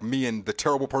Colin, like me and the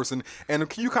terrible person,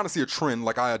 and you kind of see a trend.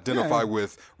 Like I identify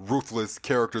with ruthless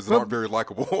characters that aren't very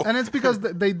likable. And it's because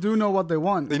they do know what they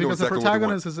want. They know because exactly the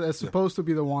protagonist is supposed to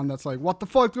be the one that's like, what the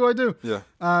fuck do I do?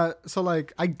 Yeah. So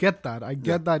like, I get that.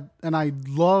 that, and I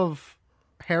love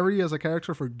Harry as a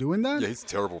character for doing that. Yeah, he's a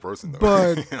terrible person though.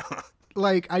 But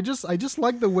like I just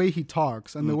like the way he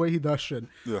talks and the way he does shit.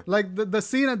 Yeah. Like the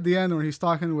scene at the end where he's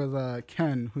talking with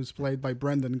Ken, who's played by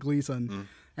Brendan Gleeson,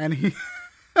 and he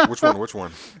Which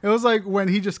one? It was like when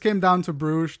he just came down to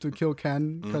Bruges to kill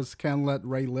Ken because Ken let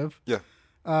Ray live.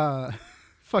 Yeah.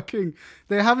 Fucking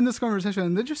they're having this conversation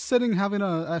and they're just sitting having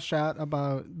a chat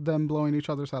about them blowing each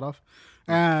other's head off.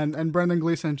 And Brendan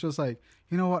Gleeson just like,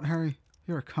 you know what, Harry?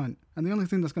 You're a cunt. And the only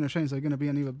thing that's going to change is you're going to be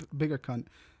an even bigger cunt. And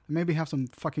maybe have some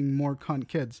fucking more cunt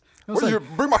kids.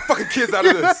 Bring my fucking kids out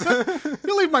of this.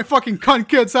 You leave my fucking cunt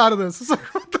kids out of this. It's like,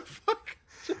 what the fuck?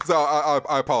 So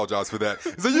I apologize for that.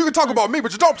 So you can talk about me,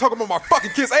 but you don't talk about my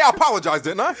fucking kids. Hey, I apologize,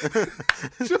 didn't I?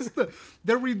 Just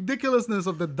the ridiculousness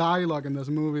of the dialogue in this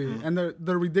movie and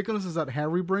the ridiculousness that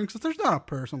Harry brings. There's not a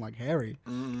person like Harry.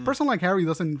 A person like Harry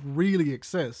doesn't really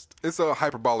exist. It's a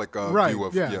hyperbolic view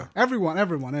of Everyone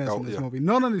is in this movie.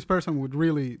 None of these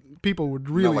people would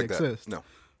really like exist. That. No.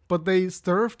 But they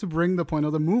serve to bring the point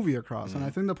of the movie across. And I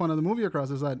think the point of the movie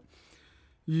across is that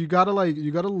you gotta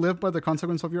live by the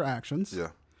consequence of your actions. Yeah.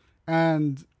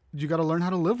 And you gotta learn how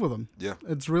to live with them. Yeah.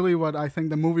 It's really what I think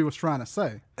the movie was trying to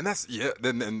say. And that's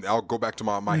then I'll go back to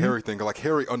my Harry thing. Like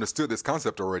Harry understood this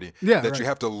concept already. Yeah. That you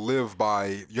have to live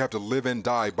and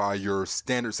die by your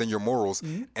standards and your morals.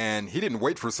 And he didn't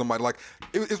wait for somebody like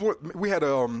it's what we had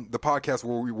the podcast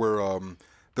where we were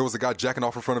there was a guy jacking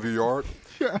off in front of your yard.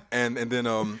 Yeah. And then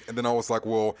I was like,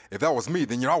 well, if that was me,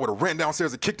 then I would have ran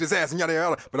downstairs and kicked his ass and yada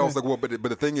yada. But I was like, well, but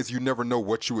the thing is, you never know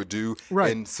what you would do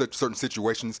in such certain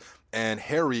situations. And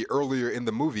Harry earlier in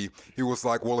the movie, he was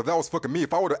like, well, if that was fucking me,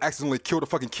 if I would have accidentally killed a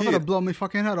fucking kid, I would have blown my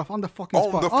fucking head off on the fucking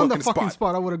spot. On the fucking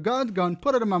spot. I would have got a gun,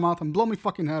 put it in my mouth, and blow my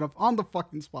fucking head off on the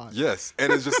fucking spot. Yes.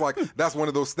 And it's just like, that's one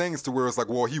of those things to where it's like,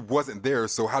 well, he wasn't there,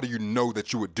 so how do you know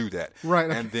that you would do that? Right.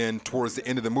 And then towards the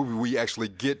end of the movie, we actually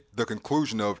get the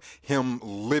conclusion of him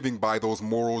living by those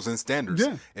morals and standards.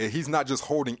 Yeah. And he's not just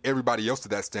holding everybody else to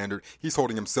that standard, he's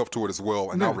holding himself to it as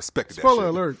well, and I respected that shit. Spoiler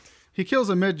alert. He kills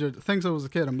a midget, thinks it was a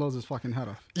kid, and blows his fucking head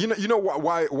off. You know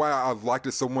why I liked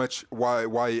it so much?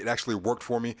 Why it actually worked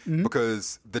for me?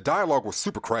 Because the dialogue was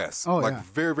super crass,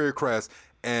 very very crass,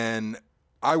 and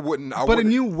I wouldn't. But it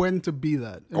knew when to be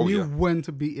that. It knew when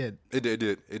to be it. It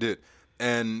did.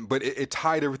 But it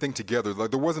tied everything together. Like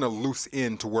there wasn't a loose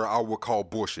end to where I would call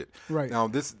bullshit. Right.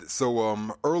 Now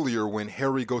earlier when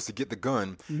Harry goes to get the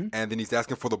gun and then he's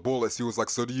asking for the bullets, he was like,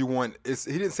 "So do you want?" He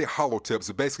didn't say hollow tips,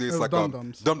 but basically it's like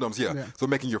dum-dums. Yeah. So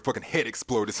making your fucking head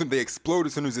explode. They explode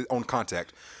as soon as it's on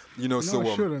contact. I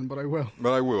shouldn't, but I will.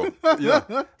 But I will.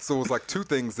 Yeah. So it was like two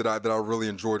things that I really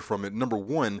enjoyed from it. Number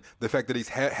one, the fact that he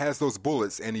has those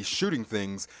bullets and he's shooting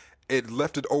things. It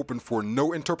left it open for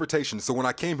no interpretation. So when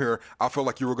I came here, I felt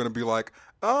like you were going to be like,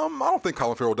 I don't think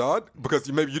Colin Farrell died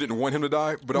because maybe you didn't want him to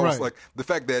die. But I was like, the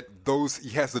fact that he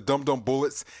has the dum-dum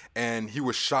bullets and he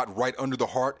was shot right under the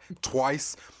heart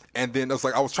twice. And then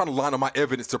I was trying to line up my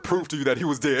evidence to prove to you that he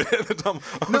was dead at the time.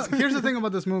 Here's the thing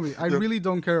about this movie. I really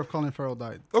don't care if Colin Farrell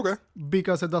died. Okay.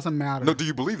 Because it doesn't matter. No, do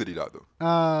you believe that he died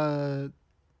though?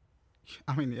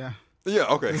 I mean, yeah. Yeah,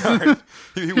 okay. All right.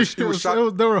 He was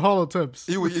shot. There were hollow tips.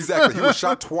 He was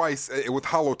shot twice with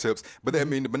hollow tips, but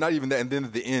but not even that. And then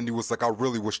at the end, he was like, "I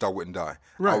really wished I wouldn't die."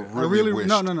 Right. I really wished.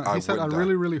 No. He said, "I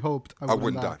really hoped I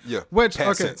wouldn't die." Yeah. Which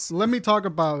let me talk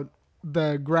about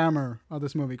the grammar of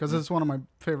this movie because this is one of my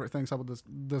favorite things about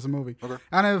this movie. Okay.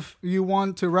 And if you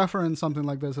want to reference something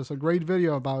like this, there's a great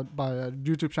video by a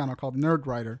YouTube channel called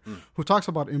Nerdwriter who talks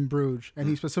about In Bruges, and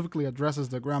he specifically addresses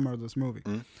the grammar of this movie.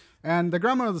 And the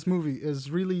grammar of this movie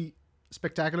is really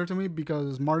spectacular to me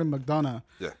because Martin McDonagh,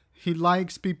 he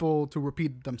likes people to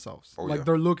repeat themselves.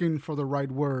 They're looking for the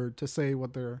right word to say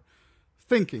what they're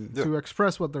thinking, to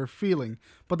express what they're feeling,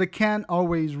 but they can't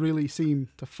always really seem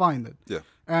to find it. Yeah.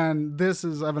 And this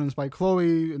is evidenced by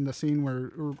Chloe in the scene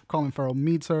where Colin Farrell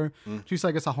meets her. She's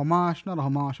like, it's a homage, not a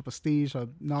homage, a pastiche, a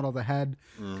nod of the head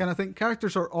kind of thing.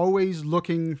 Characters are always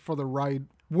looking for the right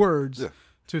words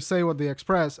to say what they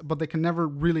express, but they can never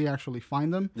really actually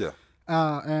find them. Yeah.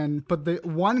 But the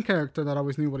one character that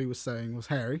always knew what he was saying was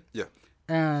Harry. Yeah.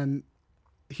 And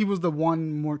he was the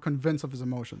one more convinced of his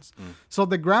emotions. So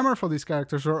the grammar for these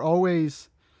characters are always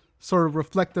sort of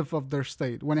reflective of their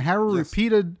state. When Harry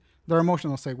repeated their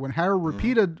emotional state, when Harry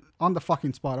repeated on the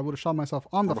fucking spot, I would have shot myself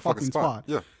on the fucking spot.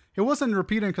 Yeah. He wasn't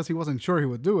repeating because he wasn't sure he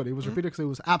would do it. He was repeating because he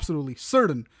was absolutely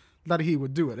certain that he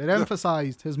would do it. It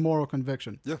emphasized his moral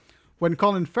conviction. Yeah. When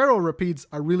Colin Farrell repeats,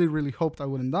 I really, really hoped I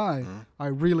wouldn't die. I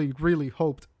really, really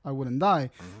hoped I wouldn't die.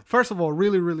 First of all,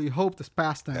 really, really hoped is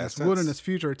past tense. Wouldn't is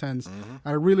future tense.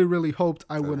 I really, really hoped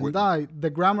I wouldn't die. The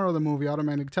grammar of the movie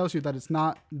automatically tells you that it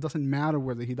doesn't matter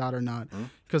whether he died or not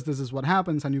because this is what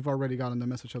happens and you've already gotten the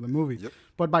message of the movie. Yep.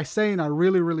 But by saying I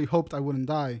really, really hoped I wouldn't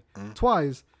die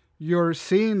twice, you're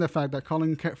seeing the fact that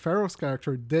Colin Farrell's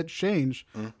character did change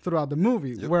throughout the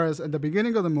movie. Yep. Whereas at the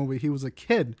beginning of the movie, he was a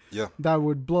kid that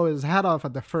would blow his head off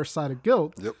at the first sight of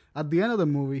guilt. Yep. At the end of the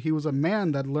movie, he was a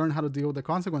man that learned how to deal with the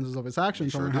consequences of his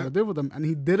actions and learned how to deal with them. And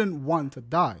he didn't want to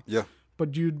die. Yeah.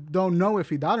 But you don't know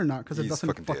if he died or not because it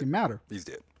doesn't fucking matter. He's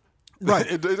dead.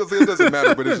 Right. It doesn't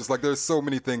matter, but it's just like there's so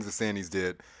many things that saying he's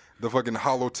dead the fucking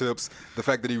hollow tips, the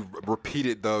fact that he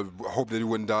repeated the hope that he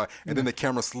wouldn't die, and then the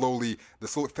camera slowly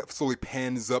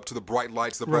pans up to the bright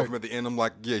lights above him at the end. I'm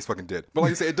like, yeah, he's fucking dead. But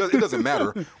like I said, it doesn't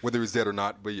matter whether he's dead or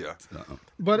not. But yeah,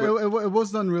 but it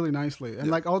was done really nicely, and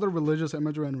like all the religious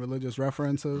imagery and religious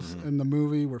references in the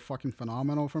movie were fucking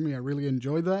phenomenal for me. I really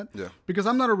enjoyed that. Yeah. Because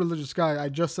I'm not a religious guy. I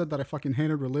just said that I fucking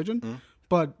hated religion.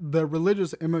 But the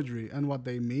religious imagery and what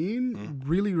they mean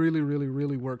really, really, really,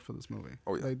 really worked for this movie.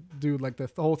 Oh, yeah. They do like the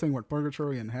whole thing with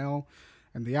purgatory and hell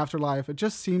and the afterlife. It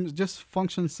just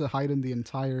functions to heighten the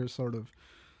entire sort of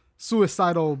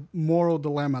suicidal moral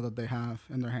dilemma that they have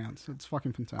in their hands. It's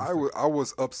fucking fantastic. I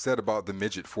was upset about the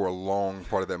midget for a long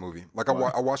part of that movie. Like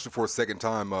I watched it for a second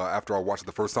time after I watched it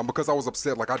the first time because I was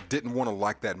upset. Like I didn't want to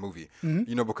like that movie,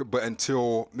 you know. But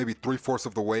until maybe 3/4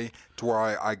 of the way to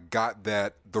where I got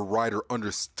that the writer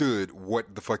understood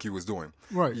what the fuck he was doing.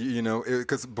 Right. You know,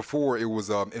 because before it was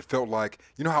it felt like,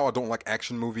 you know how I don't like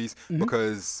action movies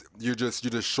because you're just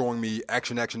showing me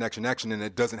action, and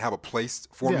it doesn't have a place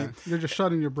for me. You're just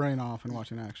shutting your brain off and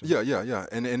watching action. Yeah,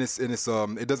 and it's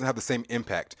it doesn't have the same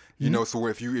impact, you know. So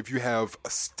if you have a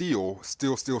steal,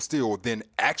 then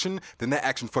that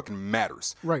action fucking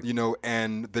matters, right? You know,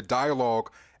 and the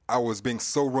dialogue, I was being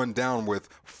so run down with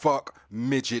fuck,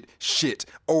 midget, shit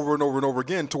over and over and over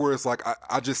again to where it's like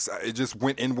it just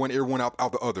went in one ear, went out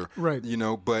the other, right? You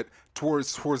know, but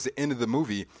towards the end of the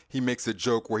movie, he makes a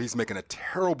joke where he's making a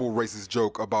terrible racist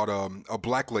joke about a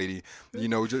black lady, you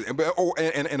know,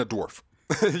 and a dwarf.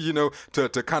 You know, to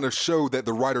kind of show that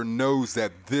the writer knows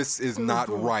that this is not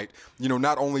right. You know,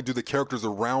 not only do the characters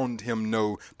around him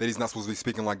know that he's not supposed to be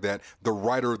speaking like that, the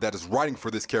writer that is writing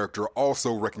for this character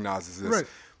also recognizes this.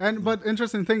 Right. But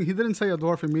interesting thing, he didn't say a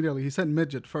dwarf immediately. He said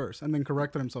midget first, and then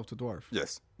corrected himself to dwarf.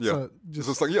 Yes. Yeah.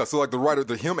 So it's like the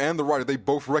writer, him and the writer, they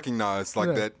both recognize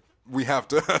that we have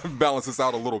to balance this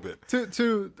out a little bit.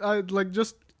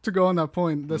 Just to go on that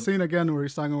point, the scene again where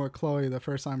he's talking with Chloe the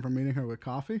first time from meeting her with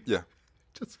coffee. Yeah.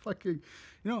 Just fucking,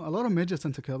 you know, a lot of midgets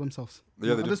tend to kill themselves.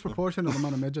 Yeah, they a do. Disproportionate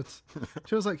amount of midgets.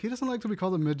 She was like, he doesn't like to be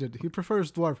called a midget. He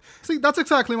prefers dwarf. See, that's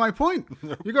exactly my point.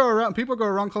 People go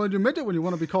around calling you midget when you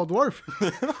want to be called dwarf.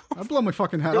 I blow my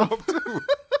fucking head off.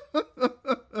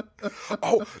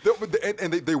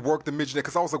 They worked the midget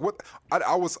because I was like, what?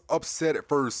 I was upset at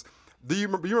first. Do you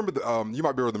remember? You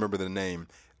might be able to remember the name.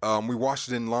 We watched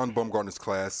it in Lon Baumgartner's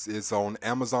class. It's on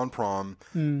Amazon Prime.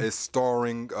 It's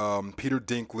starring Peter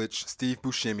Dinklage, Steve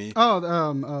Buscemi.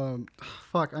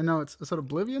 Fuck, I know it's it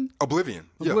Oblivion? Oblivion.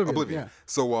 Yeah.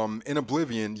 So in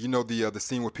Oblivion, you know the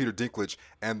scene with Peter Dinklage,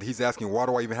 and he's asking, why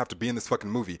do I even have to be in this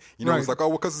fucking movie? You know, It's like,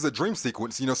 because it's a dream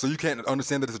sequence, you know, so you can't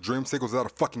understand that it's a dream sequence without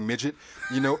a fucking midget,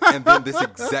 you know, and then this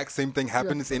exact same thing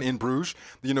happens in Bruges.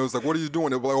 You know, it's like, what are you doing?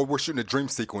 They're like, we're shooting a dream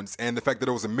sequence, and the fact that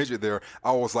there was a midget there,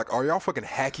 I was like, are y'all fucking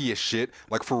hacky as shit?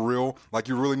 Like, for real? Like,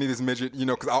 you really need this midget? You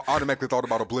know, because I automatically thought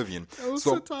about Oblivion. I was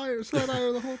so tired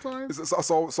the whole time.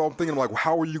 So I'm thinking, like,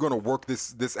 how are you going to work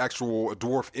this actual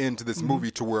dwarf into this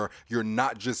movie to where you're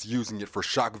not just using it for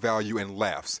shock value and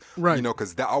laughs, right? You know,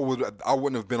 because I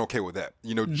wouldn't have been okay with that.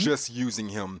 You know, just using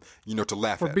him, you know, to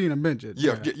laugh for at. being a midget.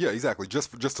 Yeah, exactly.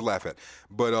 Just to laugh at.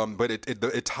 But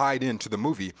it tied into the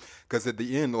movie because at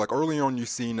the end, like early on, you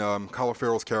seen Colin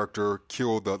Farrell's character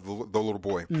kill the little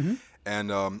boy.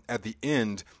 And at the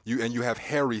end, you have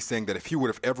Harry saying that if he would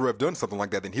have ever have done something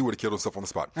like that, then he would have killed himself on the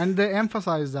spot. And they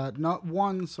emphasize that not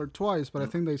once or twice, but I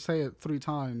think they say it 3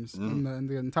 times in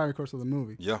the entire course of the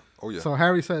movie. Yeah. Oh yeah. So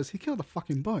Harry says he killed a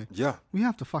fucking boy. Yeah. We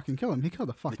have to fucking kill him. He killed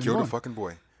a fucking boy. He killed a fucking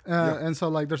boy. And so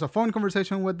like there's a phone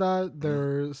conversation with that.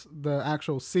 There's the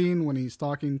actual scene when he's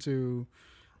talking to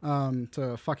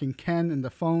fucking Ken in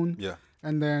the phone. Yeah.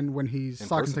 And then when he's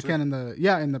talking to Ken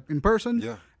in person.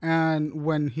 Yeah. And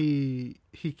when he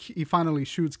finally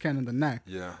shoots Ken in the neck.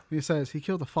 Yeah. He says he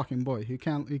killed a fucking boy. He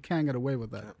can't get away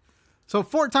with that. Yeah. So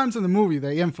 4 times in the movie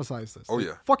they emphasize this. Oh they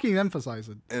yeah. Fucking emphasize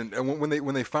it. And when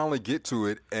they finally get to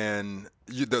it and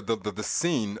the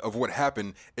scene of what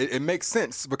happened, it makes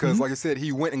sense because like I said,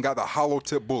 he went and got the hollow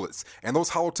tip bullets, and those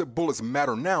hollow tip bullets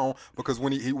matter now because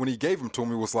when he gave them to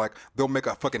him, it was like they'll make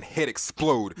a fucking head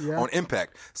explode on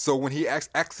impact. So when he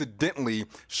accidentally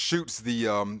shoots the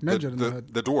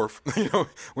dwarf, you know,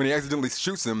 when he accidentally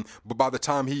shoots him, but by the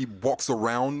time he walks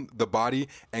around the body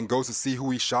and goes to see who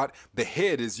he shot, the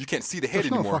head is, you can't see the head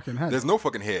anymore. No fucking head. There's no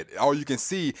fucking head. All you can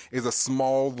see is a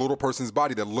small little person's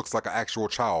body that looks like an actual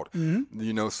child.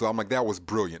 You know, so I'm like, that was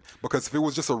brilliant. Because if it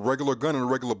was just a regular gun and a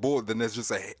regular bullet, then there's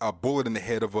just a bullet in the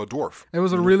head of a dwarf. It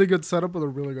was a really good setup with a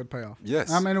really good payoff. Yes.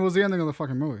 I mean, it was the ending of the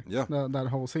fucking movie. Yeah. That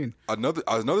whole scene.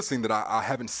 Another scene that I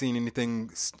haven't seen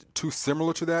anything too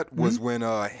similar to that was when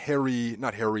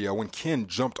when Ken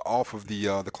jumped off of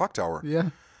the clock tower. Yeah.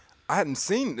 I hadn't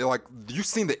seen, like, you've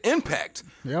seen the impact.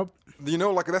 Yep. You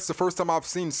know, like, that's the first time I've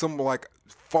seen someone, like,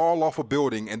 fall off a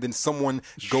building and then someone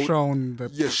go... Shown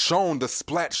the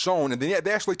splat shown. And then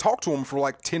they actually talked to him for,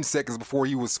 like, 10 seconds before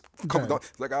he was coming down.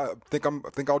 Like, I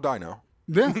think I'll die now.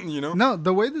 Yeah. You know? No,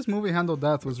 the way this movie handled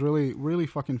death was really, really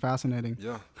fucking fascinating.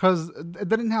 Yeah. Because it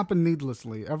didn't happen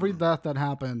needlessly. Every death that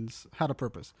happens had a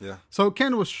purpose. Yeah. So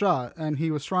Ken was shot, and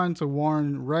he was trying to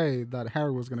warn Ray that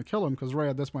Harry was going to kill him, because Ray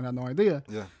at this point had no idea.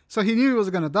 Yeah. So he knew he was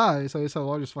going to die, so he said,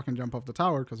 well, I'll just fucking jump off the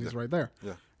tower, because he's right there.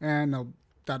 Yeah. And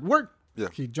that worked. Yeah.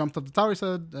 He jumped off the tower, he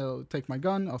said, I'll take my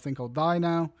gun, I think I'll die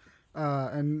now.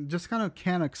 And just kind of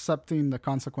Ken accepting the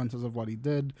consequences of what he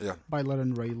did by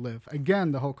letting Ray live.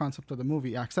 Again, the whole concept of the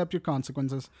movie: accept your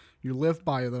consequences, you live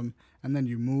by them, and then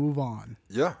you move on.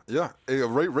 Yeah.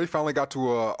 Ray finally got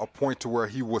to a point to where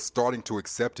he was starting to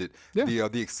accept it. Yeah.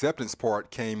 The acceptance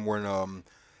part came when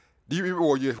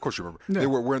of course you remember. Yeah.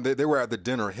 They were at the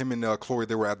dinner. Him and Chloe,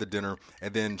 they were at the dinner,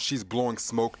 and then she's blowing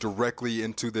smoke directly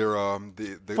into their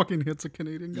the fucking hits a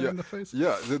Canadian guy in the face.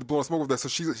 Yeah, they're blowing smoke with that. So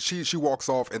she walks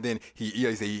off, and then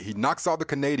he knocks out the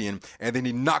Canadian, and then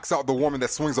he knocks out the woman that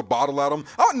swings a bottle at him.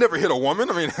 I would never hit a woman.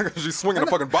 I mean, she's swinging a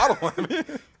fucking bottle at me.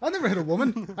 I never hit a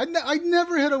woman. I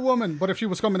never hit a woman. But if she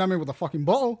was coming at me with a fucking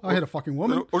bottle, I hit a fucking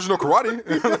woman. You know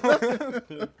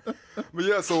karate. But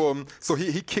yeah, so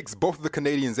he kicks both of the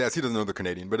Canadians' ass. He doesn't know they're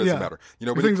Canadian, but it doesn't matter. You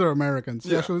know, but things are Americans.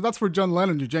 Yeah. Actually, that's for John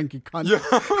Lennon, you janky cunt. Yeah.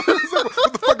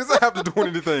 What the fuck does that have to do with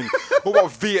anything? What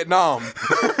about Vietnam?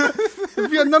 The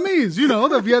Vietnamese,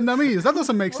 the Vietnamese. That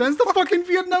doesn't make sense. The fucking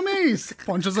Vietnamese.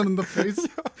 Punches him in the face.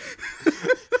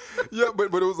 Yeah,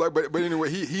 but it was like, but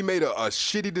anyway, he made a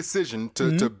shitty decision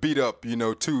to beat up,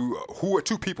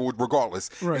 two people regardless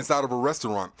inside of a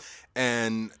restaurant,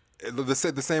 and the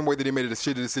same way that he made a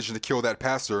shitty decision to kill that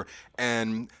pastor,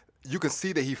 and you can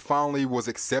see that he finally was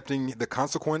accepting the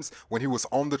consequence when he was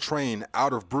on the train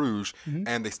out of Bruges,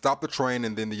 and they stopped the train,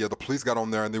 and then the police got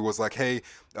on there, and they was like, hey,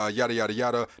 yada, yada,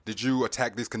 yada, did you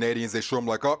attack these Canadians? They show him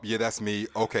like, oh, yeah, that's me.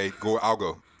 Okay, I'll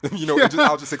go.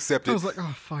 I'll just accept it. I was like,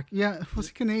 oh, fuck. Yeah, was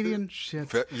he Canadian?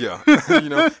 Shit. Yeah.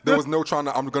 There was no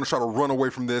I'm going to try to run away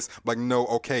from this. Like, no,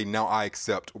 okay, now I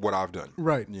accept what I've done.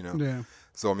 Right. Yeah.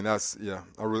 So, I mean, that's,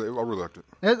 I really liked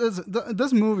it.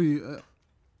 This movie...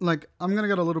 like, I'm going to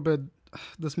get a little bit...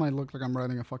 This might look like I'm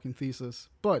writing a fucking thesis.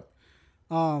 But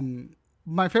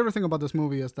my favorite thing about this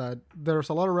movie is that there's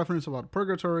a lot of reference about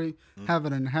purgatory,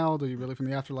 heaven and hell, do you believe in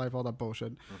the afterlife, all that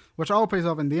bullshit. Which all pays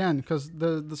off in the end. Because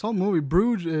this whole movie,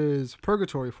 Bruges is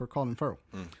purgatory for Colin Farrell.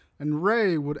 And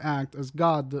Ray would act as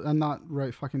God, and not Ray,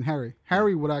 fucking Harry.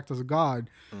 Harry would act as a God,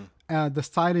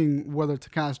 deciding whether to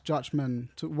cast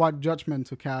judgment, what judgment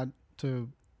to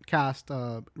cast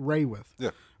Ray with.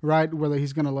 Yeah. Right? Whether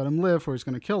he's going to let him live or he's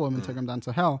going to kill him and take him down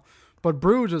to hell. But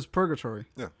Bruges is purgatory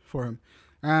for him.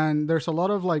 And there's a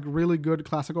lot of like really good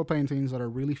classical paintings that are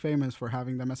really famous for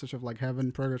having the message of like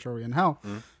heaven, purgatory, and hell.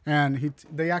 And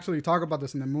they actually talk about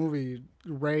this in the movie.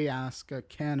 Ray asks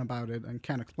Ken about it, and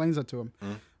Ken explains it to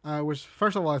him. Which,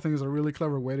 first of all, I think is a really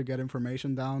clever way to get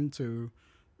information down to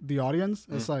the audience.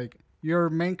 It's like, your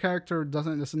main character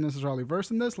isn't necessarily versed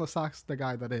in this. Let's ask the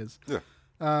guy that is. Yeah.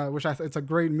 Which it's a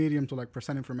great medium to like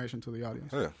present information to the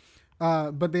audience. Oh,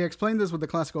 yeah. But they explain this with the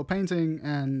classical painting,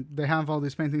 and they have all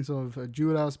these paintings of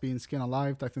Judas being skinned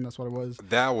alive. I think that's what it was.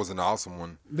 That was an awesome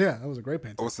one. Yeah, that was a great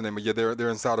painting. What's the name? Yeah, they're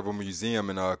inside of a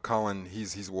museum, and Colin,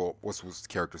 what's the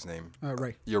character's name?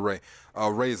 Ray. Yeah, Ray.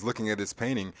 Ray is looking at his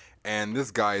painting, and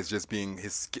this guy is just being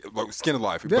his skin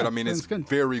alive. Yeah, but I mean, it's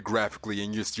very graphically,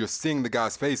 and you're seeing the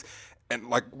guy's face. And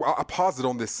like, I paused it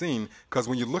on this scene because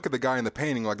when you look at the guy in the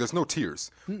painting, like, there's no tears.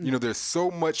 There's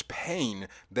so much pain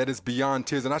that is beyond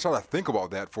tears. And I try to think about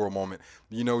that for a moment.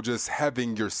 Just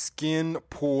having your skin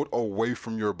pulled away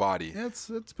from your body.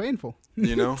 It's painful.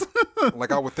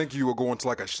 Like, I would think you would go into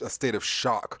like a state of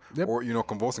shock or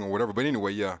convulsing or whatever. But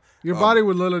anyway, yeah. Your body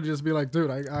would literally just be like,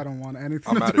 dude, I don't want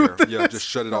anything. I'm out of here. Yeah, just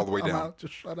shut it all the way down. Out.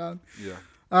 Just shut down. Yeah.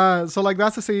 So like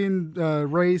that's the scene.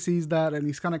 Ray sees that, and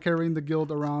he's kind of carrying the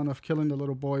guilt around of killing the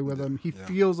little boy with him. He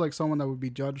feels like someone that would be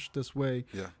judged this way,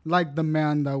 like the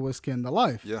man that was skinned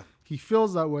alive. Yeah. He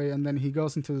feels that way, and then he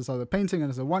goes into this other painting, and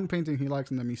it's the one painting he likes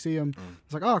in the museum.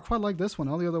 It's like, oh, I quite like this one.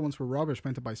 All the other ones were rubbish,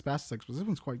 painted by spastics, but this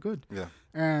one's quite good. Yeah.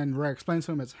 And Ray explains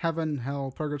to him it's heaven,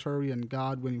 hell, purgatory, and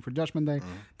God waiting for Judgment Day.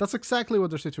 That's exactly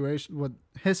what what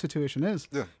his situation is.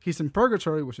 Yeah. He's in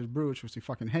purgatory, which is Bruges, which he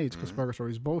fucking hates because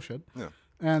purgatory is bullshit. Yeah.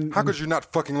 And how could you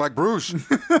not fucking like Bruges?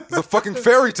 It's a fucking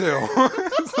fairy tale.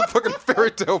 It's a fucking fairy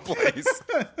tale place.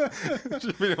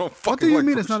 What do you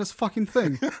mean it's not his fucking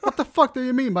thing? What the fuck do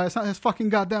you mean by it's not his fucking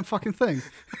goddamn fucking thing?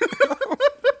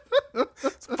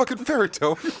 It's a fucking fairy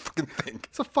tale fucking thing.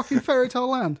 It's a fucking fairy tale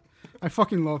land. I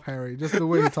fucking love Harry, just the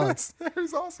way he talks.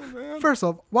 Harry's awesome, man. First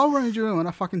off, what weren't you doing?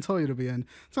 I fucking told you to be in.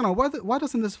 So no, why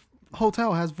doesn't this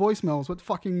hotel has voicemails with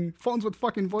fucking phones with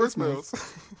fucking voicemails?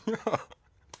 yeah.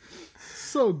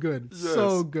 So good, Yes.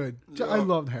 so good. I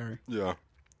loved Harry. Yeah.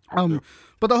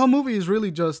 But the whole movie is really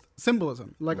just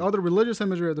symbolism. Like all the religious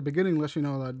imagery at the beginning lets you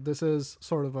know that this is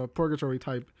sort of a purgatory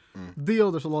type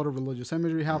deal. There's a lot of religious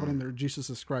imagery happening there. Jesus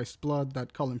is Christ's blood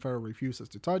that Colin Farrell refuses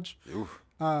to touch.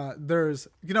 There's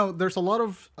a lot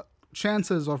of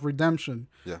chances of redemption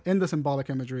in the symbolic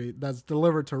imagery that's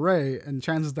delivered to Ray, and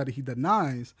chances that he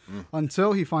denies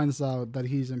until he finds out that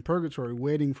he's in purgatory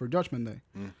waiting for Judgment Day.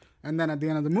 And then at the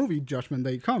end of the movie, Judgment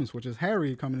Day comes, which is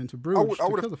Harry coming into Bruges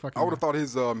to kill the fucking I would have guy.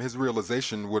 thought his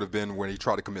realization would have been when he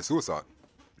tried to commit suicide.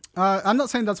 I'm not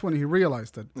saying that's when he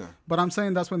realized it, but I'm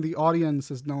saying that's when the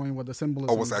audience is knowing what the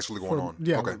symbolism. Oh, what's actually going on?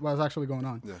 Yeah, Okay. what's actually going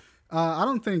on. Yeah. I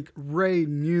don't think Ray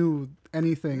knew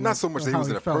anything. Not so much that he was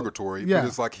in a felt. purgatory, Yeah. but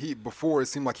it's like before it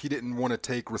seemed like he didn't want to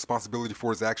take responsibility for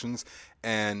his actions,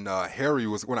 and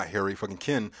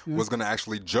Ken was going to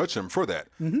actually judge him for that,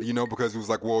 because it was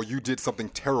like, well, you did something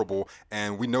terrible,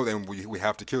 and we know that, and we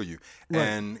have to kill you. Right.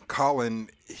 And Colin,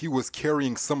 he was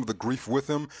carrying some of the grief with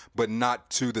him, but not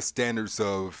to the standards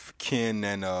of Ken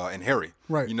and Harry.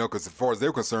 Right. Because as far as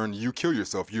they're concerned, you kill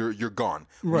yourself, you're gone.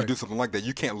 When Right. you do something like that,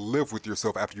 you can't live with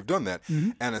yourself after you've done that.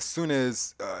 And as soon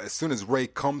as Ray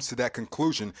comes to that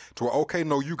conclusion to where, okay,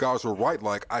 no, you guys are right,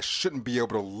 like I shouldn't be able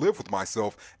to live with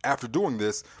myself after doing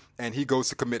this, and he goes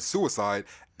to commit suicide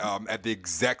at the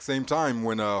exact same time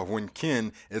when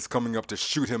Ken is coming up to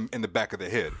shoot him in the back of the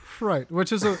head. Right,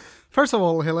 which is first of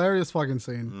all, hilarious fucking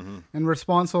scene, and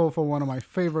responsible for one of my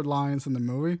favorite lines in the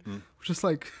movie, which is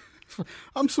like,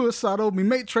 I'm suicidal, my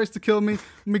mate tries to kill me,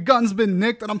 my gun's been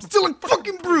nicked, and I'm still in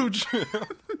fucking Bruges.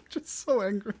 Just so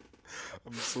angry.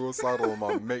 I'm suicidal and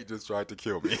my mate just tried to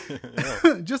kill me.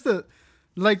 Just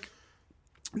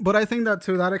but I think that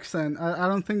to that extent, I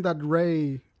don't think that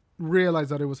Ray realized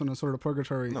that it was in a sort of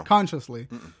purgatory consciously.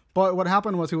 But what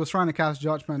happened was he was trying to cast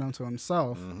judgment onto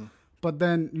himself. But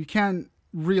then you can't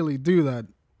really do that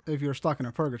if you're stuck in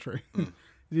a purgatory.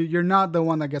 You're not the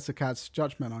one that gets to cast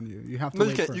judgment on you. You have to No,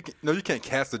 wait you can't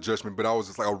cast a judgment, but I was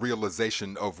just like a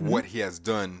realization of what he has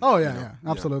done. Oh, yeah,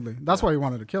 absolutely. That's why he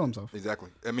wanted to kill himself. Exactly.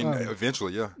 I mean,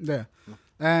 eventually, yeah. Yeah.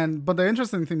 But the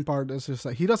interesting thing part is just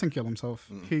that he doesn't kill himself.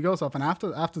 He goes up, and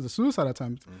after the suicide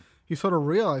attempt, he sort of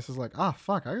realizes like,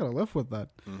 fuck, I gotta live with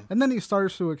that. And then he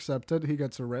starts to accept it. He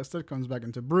gets arrested, comes back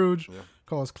into Bruges,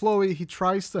 calls Chloe. He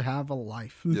tries to have a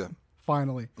life. Yeah.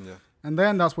 Finally. Yeah. And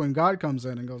then that's when God comes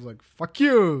in and goes like, fuck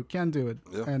you, can't do it.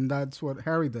 Yeah. And that's what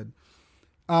Harry did.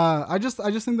 I just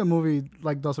think the movie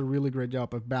does a really great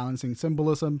job of balancing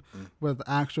symbolism with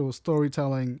actual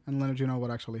storytelling and letting you know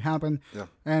what actually happened. Yeah.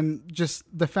 And just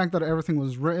the fact that everything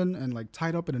was written and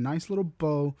tied up in a nice little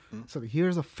bow. So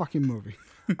here's a fucking movie.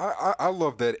 I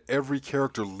love that every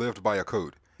character lived by a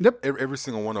code. Yep. Every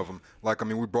single one of them.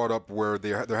 We brought up where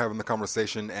they're having the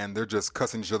conversation and they're just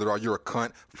cussing each other out. You're a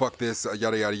cunt. Fuck this.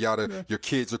 Yada yada yada. Yeah. Your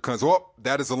kids are cunts. Oh,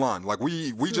 that is a line.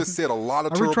 We just said a lot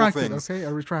of terrible things. Okay, I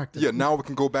retracted. Yeah. Now we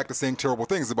can go back to saying terrible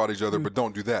things about each other, but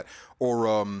don't do that.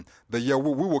 Or we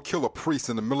will kill a priest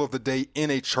in the middle of the day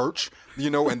in a church.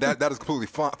 And that is completely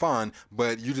fine.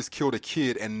 But you just killed a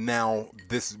kid, and now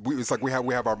it's like we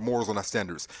have our morals and our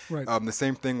standards. Right. The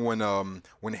same thing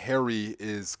when Harry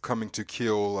is coming to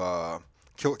kill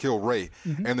Ray,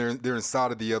 and they're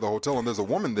inside of the hotel, and there's a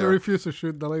woman there. They refuse to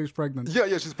shoot. The lady's pregnant. Yeah,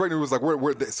 she's pregnant. It was like,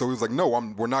 so he was like, no,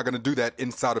 we're not going to do that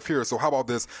inside of here. So how about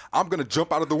this? I'm going to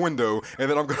jump out of the window, and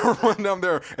then I'm going to run down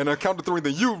there, and I count to 3,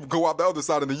 then you go out the other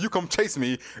side, and then you come chase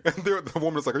me. And the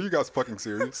woman's like, are you guys fucking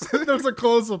serious? There's a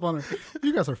close-up on her.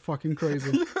 You guys are fucking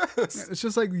crazy. Yes. It's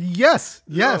just like, yes,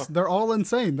 they're all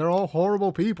insane. They're all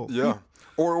horrible people. Yeah.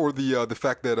 Or the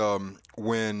fact that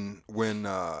when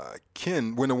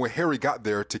Harry got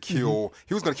there to kill,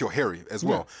 he was going to kill Harry as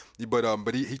well,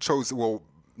 but he chose, well,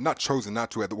 not chosen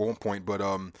not to at the one point, but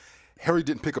Harry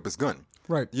didn't pick up his gun,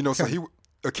 right? So he.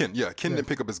 Ken didn't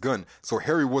pick up his gun, so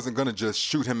Harry wasn't gonna just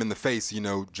shoot him in the face,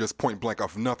 just point blank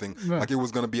off nothing. Right. Like it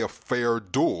was gonna be a fair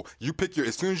duel.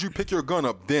 As soon as you pick your gun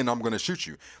up, then I'm gonna shoot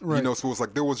you. Right. So it was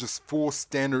like there was just full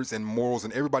standards and morals,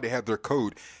 and everybody had their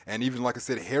code. And even like I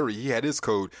said, Harry, he had his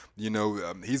code.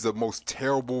 He's the most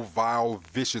terrible, vile,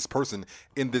 vicious person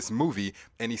in this movie,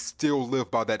 and he still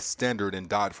lived by that standard and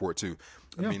died for it too.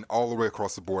 I mean, all the way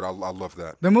across the board. I love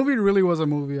that. The movie really was a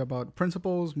movie about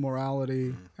principles,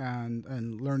 morality,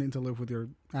 and learning to live with your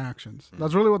actions.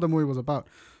 That's really what the movie was about.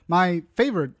 My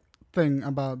favorite thing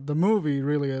about the movie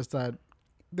really is that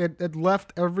it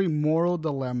left every moral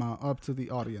dilemma up to the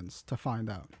audience to find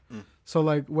out. So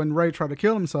like when Ray tried to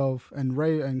kill himself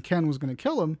and Ken was gonna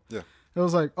kill him, Yeah. it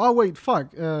was like, oh wait,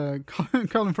 fuck.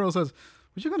 Colin Farrell says,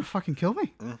 "Were you gonna fucking kill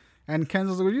me?" And Ken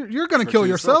says, well, "You're gonna kill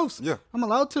yourselves." Yeah. I'm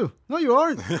allowed to. No, you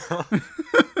aren't.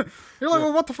 You're like,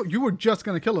 well, what the fuck? You were just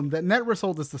gonna kill him. The net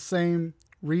result is the same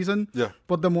reason. Yeah.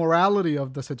 But the morality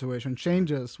of the situation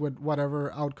changes with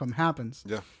whatever outcome happens.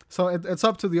 Yeah. So it's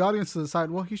up to the audience to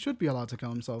decide, well, he should be allowed to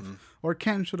kill himself. Or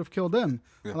Ken should have killed him.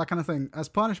 Yeah. That kind of thing. As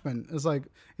punishment. It's like,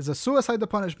 is a suicide the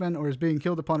punishment, or is being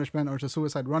killed the punishment, or is a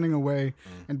suicide running away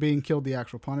and being killed the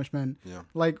actual punishment? Yeah.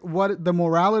 Like, what the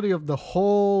morality of the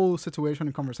whole situation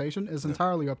and conversation is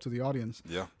entirely up to the audience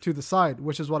Yeah. to decide,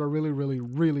 which is what I really, really,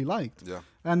 really liked. Yeah.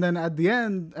 And then at the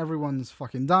end, everyone's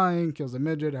fucking dying, kills a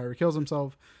midget, Harry kills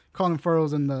himself. Colin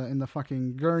Farrell's in the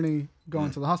fucking gurney going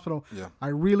to the hospital. Yeah. I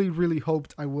really, really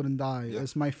hoped I wouldn't die. Yeah.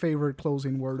 It's my favorite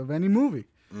closing word of any movie.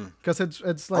 Because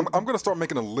it's like... I'm going to start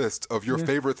making a list of your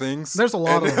favorite things. There's a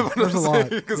lot of them. There's a lot.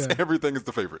 Because everything is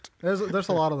the favorite. There's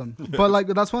a lot of them. But like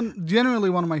that's genuinely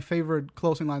one of my favorite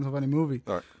closing lines of any movie.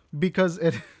 All right. Because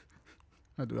it...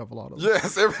 I do have a lot of them.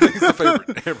 Yes, everything's the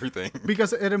favorite. Everything.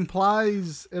 Because it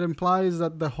implies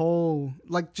that the whole,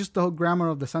 like just the whole grammar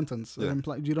of the sentence. Yeah. It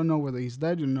implies you don't know whether he's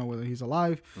dead, you don't know whether he's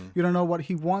alive, you don't know what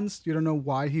he wants, you don't know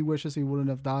why he wishes he wouldn't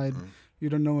have died, you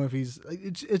don't know if he's.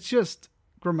 It's just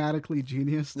grammatically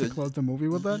genius to close the movie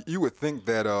with that. You would think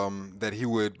that that he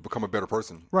would become a better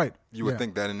person. Right. You would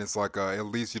think that, and it's like it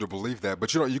leads you to believe that,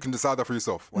 but you can decide that for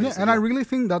yourself. Like Yeah, and I really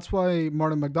think that's why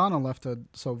Martin McDonagh left it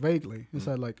so vaguely. He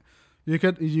said like. You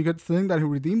could think that he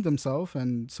redeemed himself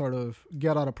and sort of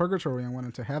get out of purgatory and went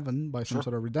into heaven by some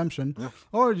sort of redemption,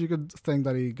 or you could think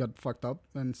that he got fucked up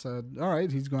and said, "All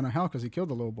right, he's going to hell because he killed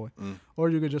the little boy," or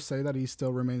you could just say that he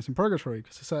still remains in purgatory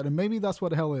because he said, and maybe that's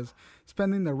what hell is,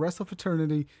 spending the rest of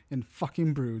eternity in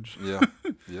fucking Bruges. Yeah,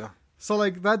 yeah. So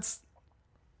like that's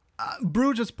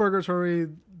Bruges is purgatory.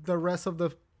 The rest of the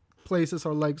places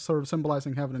are like sort of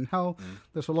symbolizing heaven and hell.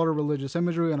 There's a lot of religious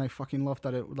imagery, and I fucking love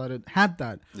that it had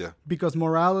that. Yeah. Because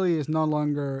morality is no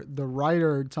longer the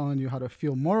writer telling you how to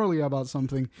feel morally about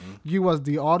something. You as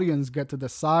the audience get to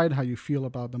decide how you feel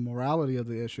about the morality of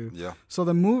the issue. Yeah. So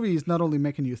the movie is not only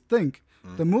making you think,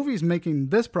 the movie is making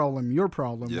this problem your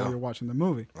problem Yeah. while you're watching the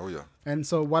movie. Oh yeah. And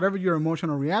so whatever your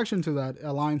emotional reaction to that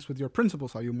aligns with your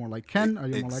principles. Are you more like Ken? Are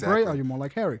you more like Ray? Are you more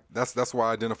like Harry? That's why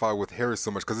I identify with Harry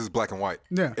so much, because it's black and white.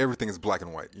 Yeah. Everything is black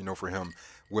and white. For him.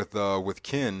 With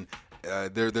Ken,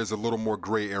 there's a little more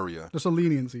gray area. There's a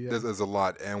leniency. Yeah. There's a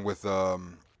lot, and with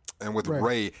Right.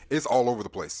 Ray, it's all over the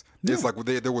place. It's like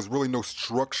there was really no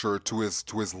structure to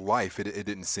his life. It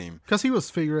didn't seem. Because he was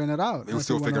figuring it out. He was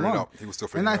still figuring it out. He was still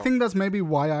figuring it out. And I think that's maybe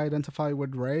why I identify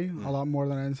with Ray a lot more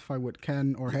than I identify with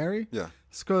Ken or Harry. Yeah.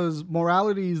 It's because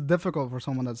morality is difficult for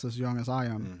someone that's as young as I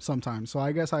am sometimes. So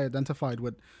I guess I identified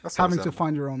with having to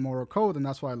find your own moral code, and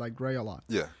that's why I like Ray a lot.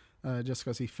 Yeah. Just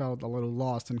because he felt a little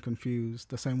lost and confused,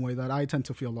 the same way that I tend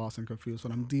to feel lost and confused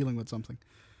when I'm dealing with something.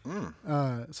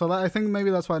 So I think maybe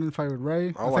that's why I identify with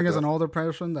Ray. I think as an older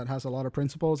person that has a lot of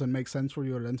principles and makes sense for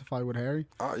you to identify with Harry.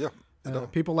 Yeah.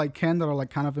 People like Ken that are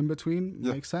like kind of in between,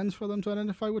 makes sense for them to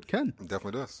identify with Ken. It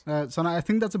definitely does. So I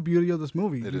think that's the beauty of this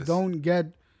movie. You don't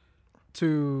get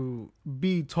to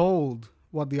be told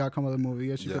what the outcome of the movie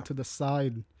is. You get to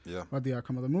decide what the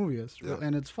outcome of the movie is. Yeah.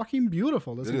 And it's fucking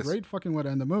beautiful. It's a great fucking way to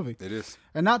end the movie. It is.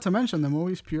 And not to mention the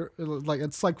movie's pure, like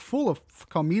it's like full of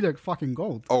comedic fucking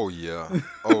gold. Oh yeah.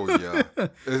 Oh yeah.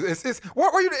 It's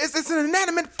what were you? It's an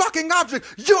inanimate fucking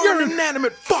object. You're an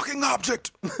inanimate fucking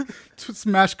object.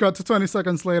 Smash cut to 20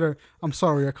 seconds later. I'm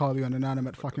sorry I called you an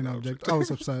inanimate fucking object. I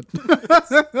was upset.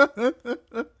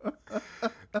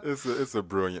 It's a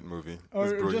brilliant movie. Or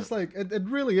It's brilliant. just like it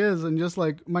really is, and just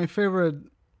like my favorite,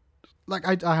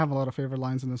 like I have a lot of favorite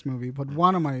lines in this movie, but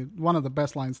one of the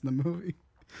best lines in the movie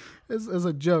is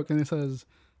a joke, and it says,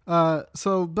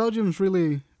 "So Belgium's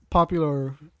really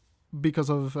popular because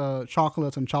of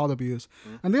chocolates and child abuse,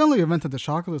 and they only invented the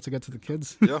chocolates to get to the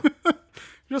kids." Yeah.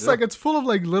 Just like it's full of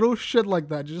like little shit like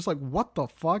that. You're just like, what the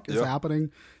fuck is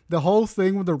happening? The whole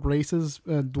thing with the racist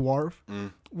dwarf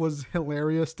was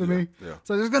hilarious to me. Yeah.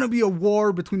 So there's going to be a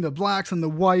war between the blacks and the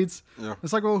whites. Yeah.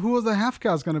 It's like, well, who was the half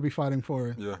caste going to be fighting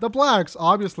for? Yeah. The blacks,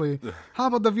 obviously. Yeah. How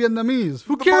about the Vietnamese?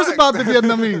 Who The cares blacks. about the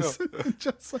Vietnamese?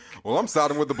 Just like, Well, I'm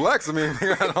siding with the blacks. I mean,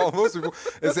 they got all those people.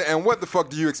 And what the fuck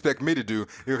do you expect me to do?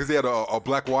 Because he had a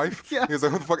black wife. Yeah. He was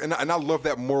like, who the fuck? And I love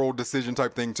that moral decision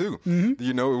type thing too.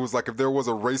 You know, it was like if there was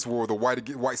a race war, the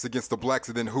whites against the blacks,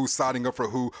 and then who's siding up for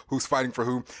who's fighting for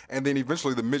who. And then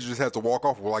eventually the midget just has to walk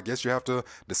off. Well, I guess you have to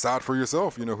decide for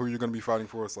yourself, who you're going to be fighting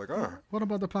for. It's like, What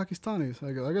about the Pakistanis?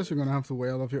 I guess you're going to have to weigh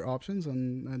all of your options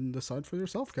and decide for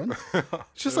yourself, Ken.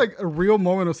 It's just like a real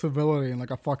moment of civility in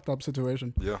like a fucked up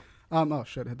situation. Yeah. Oh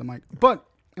shit, hit the mic. But,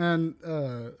 when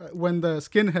the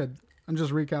skinhead, I'm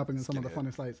just recapping on some of the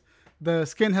funny slides. The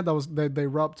skinhead they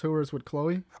robbed tours with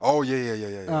Chloe. Oh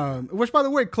yeah. Which, by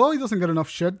the way, Chloe doesn't get enough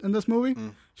shit in this movie.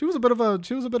 She was a bit of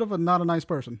a not a nice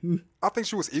person. I think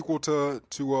she was equal to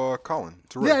Colin.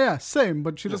 To Ray. Yeah, same.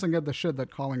 But she doesn't get the shit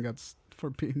that Colin gets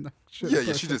for being that shit.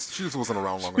 Yeah. She just wasn't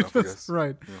around long enough, I guess.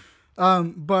 Right. Yeah.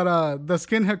 But the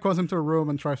skinhead calls him to a room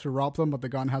and tries to rob them, but the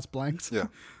gun has blanks. Yeah.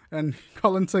 And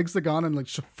Colin takes the gun and like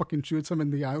fucking shoots him in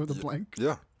the eye with a blank.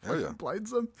 Yeah. Hell yeah.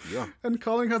 Blinds him. Yeah. And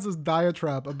Colin has this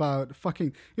diatribe about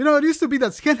fucking... it used to be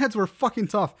that skinheads were fucking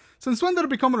tough. Since when did it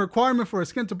become a requirement for a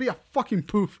skin to be a fucking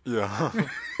poof? Yeah.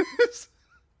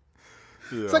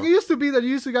 It's like it used to be that you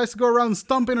used to guys to go around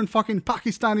stomping on fucking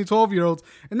Pakistani 12-year-olds,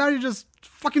 and now you're just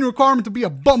fucking requirement to be a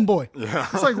bum boy. Yeah.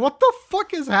 It's like, what the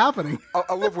fuck is happening?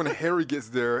 I love when Harry gets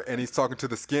there and he's talking to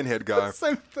the skinhead guy.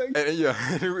 Same thing. And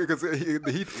because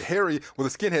Harry, the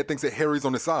skinhead thinks that Harry's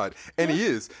on his side, and he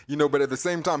is, but at the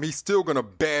same time he's still gonna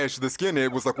bash the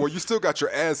skinhead. Was like, well, you still got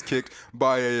your ass kicked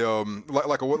by a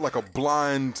like a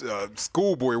blind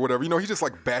schoolboy or whatever. He just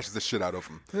like bashes the shit out of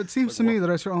him. It seems to me that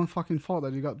it's your own fucking fault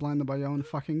that you got blinded by your own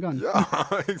fucking gun.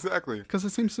 Yeah, exactly. Because it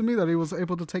seems to me that he was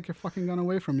able to take your fucking gun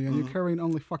away from you, and you're carrying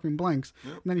only fucking blanks,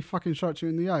 and then he fucking shot you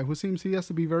in the eye. Who seems he has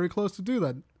to be very close to do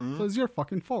that. So it's your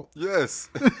fucking fault. Yes.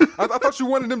 I thought you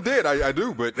wanted him dead. I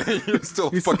do, but you're still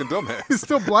a fucking dumbass. He's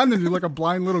still blinding you like a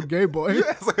blind little gay boy.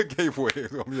 Yeah, it's like a gay boy.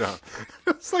 Yeah.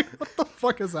 It's like, what the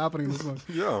fuck is happening in this movie?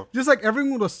 Yeah. Just like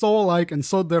everyone was so alike and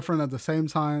so different at the same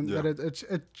time that it's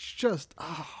just...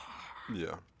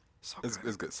 Yeah. So it's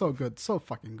good. So good. So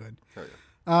fucking good. Hell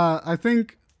yeah.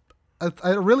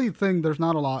 I really think there's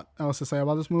not a lot else to say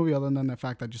about this movie other than the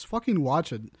fact that just fucking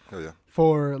watch it. Hell yeah.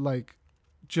 For like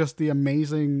just the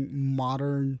amazing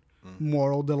modern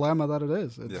moral dilemma that it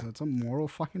is. It's a moral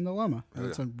fucking dilemma.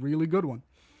 It's a really good one.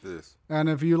 It is. And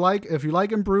if you like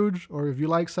In Bruges or if you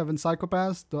like Seven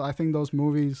Psychopaths, I think those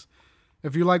movies,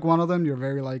 if you like one of them, you're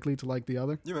very likely to like the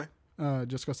other. You may.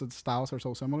 Just because the styles are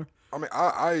so similar. I mean,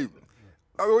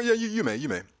 you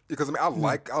may. Because I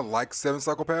like Seven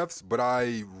Psychopaths, but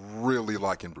I really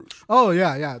like In Bruges. Oh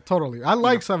yeah, totally. I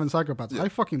like Seven Psychopaths. Yeah. I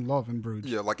fucking love In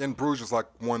Bruges. Yeah, like In Bruges is like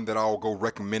one that I'll go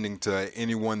recommending to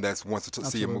anyone that wants to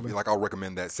see a movie. Like I'll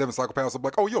recommend that. Seven Psychopaths, I'm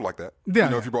like, oh, you'll like that.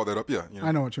 Yeah, if you brought that up, yeah.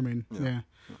 I know what you mean. Yeah.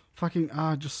 Fucking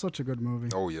just such a good movie.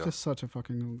 Oh yeah, just such a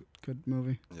fucking good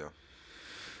movie. Yeah.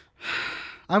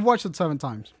 I've watched it 7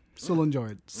 times. Still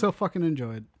enjoy it. Still fucking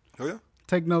enjoy it. Oh yeah.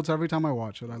 Take notes every time I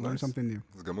watch it. I learn something new.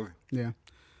 It's a good movie. Yeah.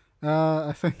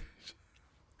 I think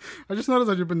I just noticed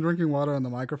that you've been drinking water on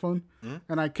the microphone,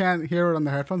 and I can't hear it on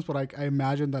the headphones, but I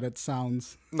imagine that it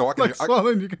sounds no. I can like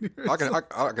swelling. You can hear it. I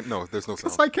can. No, there's no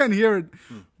sound. I can't hear it.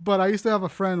 But I used to have a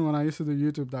friend when I used to do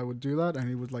YouTube that would do that, and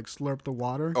he would like slurp the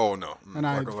water. Oh no! And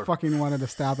I fucking wanted to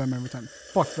stab him every time.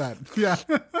 Fuck that. Yeah.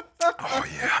 Oh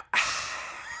yeah.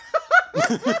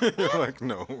 Like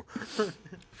no.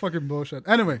 Fucking bullshit.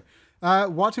 Anyway.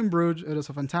 Watching Bruges, it is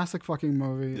a fantastic fucking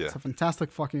movie. Yeah. It's a fantastic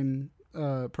fucking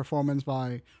performance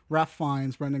by Ralph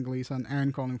Fiennes, Brendan Gleeson,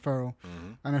 and Colin Farrell.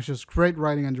 And it's just great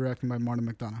writing and directing by Martin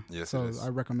McDonagh. Yes, so it is. I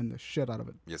recommend the shit out of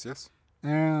it. Yes.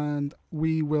 And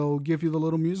we will give you the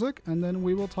little music, and then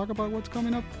we will talk about what's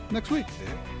coming up next week.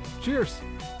 Yeah. Cheers.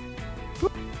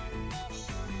 Cool.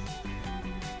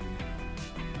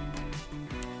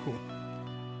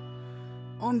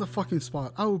 On the fucking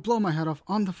spot. I will blow my head off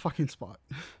on the fucking spot.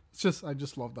 I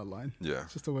just love that line. Yeah.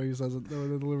 It's just the way he says it, the way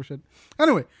they deliver shit.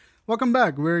 Anyway, welcome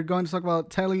back. We're going to talk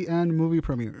about telly and movie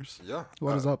premieres. Yeah.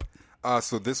 What is up?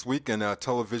 So this week in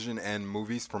television and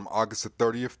movies from August the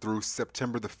 30th through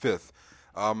September the 5th,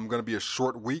 going to be a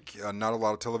short week, not a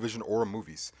lot of television or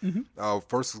movies.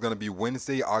 First is going to be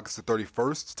Wednesday, August the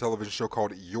 31st, a television show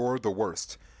called You're the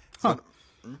Worst.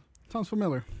 Sounds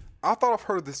familiar. I thought I've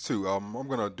heard of this too. I'm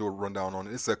going to do a rundown on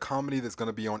it. It's a comedy that's going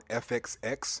to be on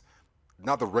FXX.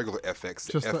 Not the regular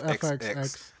FX. Just FXX. the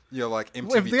FXX. Yeah, like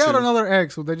MTV2. If they had another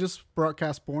X, would they just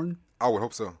broadcast porn? I would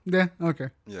hope so. Yeah, okay.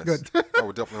 Yes. Good. I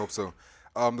would definitely hope so.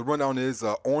 The rundown is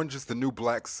Orange is the New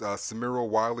Black's Samira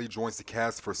Wiley joins the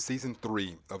cast for Season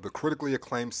 3 of the critically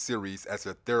acclaimed series as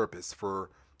a therapist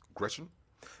for Gretchen.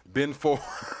 Ben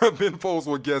Folds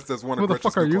will guest as one of Gretchen's Who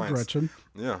the fuck are you, clients. Gretchen?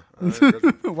 Yeah.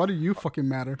 Why do you fucking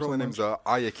matter? Her name's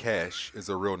Aya Cash is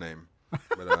her real name.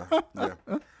 But,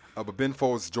 yeah. But Ben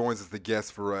Folds joins as the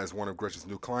guest for as one of Gretchen's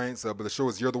new clients. But the show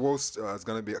is You're the Worst.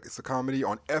 It's a comedy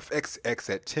on FXX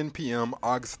at 10 p.m.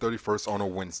 August 31st on a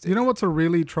Wednesday. You know what's a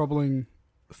really troubling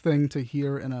thing to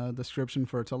hear in a description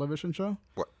for a television show?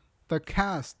 What? The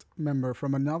cast member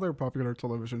from another popular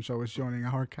television show is joining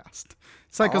our cast.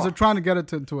 It's like because they're trying to get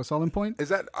it to a selling point. Is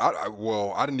that? I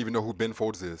didn't even know who Ben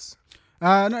Folds is.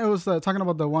 No, it was talking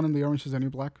about the one in the Orange is the New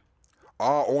Black.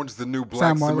 Orange is the New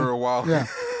Black, Samira Wiley. Yeah.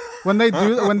 When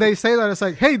they say that, it's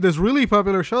like, hey, this really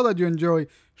popular show that you enjoy,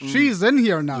 she's in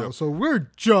here now, so we're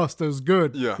just as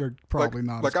good. Yeah, you're probably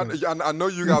not. Like as good. I know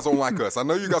you guys don't like us. I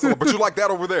know you guys don't, but you like that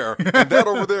over there, and that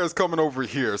over there is coming over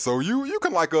here. So you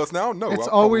can like us now. No, it's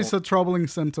always a troubling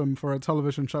symptom for a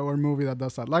television show or movie that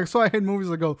does that. Like, so I hate movies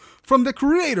that go from the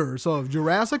creators of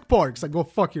Jurassic Park. It's like, go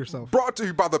fuck yourself. Brought to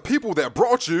you by the people that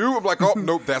brought you. I'm like, oh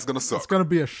nope, that's gonna suck. It's gonna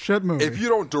be a shit movie. If you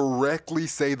don't directly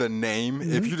say the name,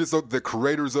 if you just know the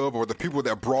creators of or the people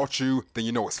that brought you, then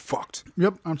you know it's fucked.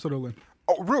 Yep, absolutely.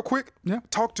 Oh, real quick, yeah.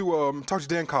 Talked to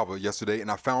Dan Kava yesterday, and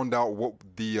I found out what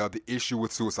the issue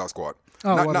with Suicide Squad.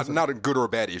 Oh, not a good or a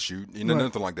bad issue,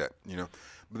 nothing like that.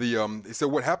 He said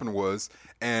what happened was,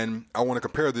 and I want to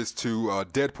compare this to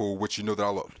Deadpool, which you know that I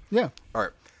loved. Yeah. All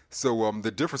right. So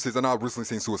the difference is, and I've recently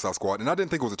seen Suicide Squad, and I didn't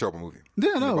think it was a terrible movie.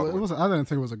 Yeah, no, it wasn't. I didn't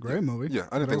think it was a great movie. Yeah,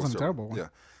 I didn't think it was a terrible one. Yeah.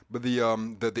 But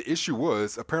the issue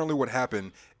was, apparently what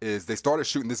happened is they started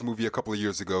shooting this movie a couple of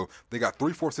years ago. They got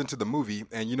 3/4 into the movie,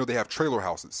 and they have trailer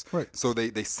houses. Right. So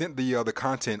they sent the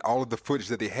content, all of the footage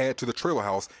that they had to the trailer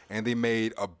house, and they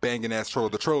made a banging ass trailer.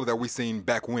 The trailer that we seen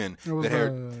back when that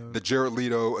had the Jared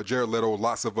Leto,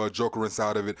 lots of Joker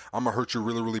inside of it. I'm gonna hurt you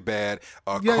really, really bad.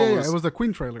 Yeah. It was the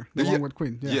Queen trailer, the one with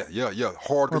Queen. Yeah.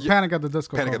 Hard. Or Panic at the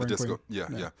Disco. Panic at the Disco.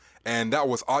 Yeah. And that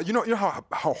was you know how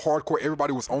hardcore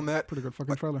everybody was on that. Pretty good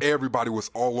fucking trailer. Everybody was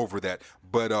all over that.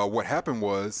 But what happened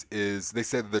is they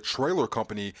said the trailer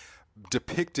company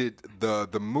depicted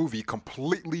the movie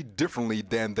completely differently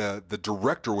than the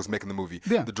director was making the movie.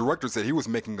 Yeah. The director said he was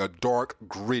making a dark,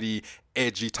 gritty,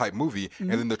 edgy type movie,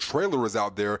 and then the trailer is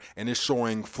out there and it's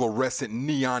showing fluorescent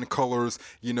neon colors,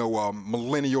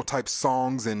 millennial type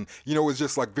songs, and it's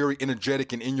just like very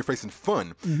energetic and in your face and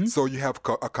fun. So you have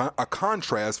a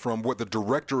contrast from what the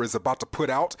director is about to put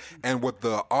out and what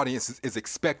the audience is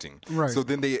expecting. Right. So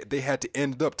then they had to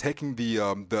end up taking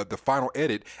the final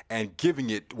edit and giving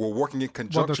it, working in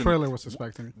conjunction. What the trailer was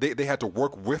expecting. They had to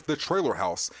work with the trailer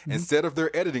house instead of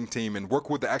their editing team and work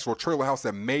with the actual trailer house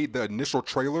that made the initial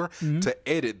trailer to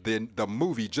edit the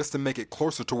movie just to make it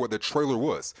closer to what the trailer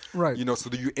was. Right. So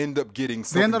that you end up getting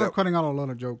something. They ended up cutting out a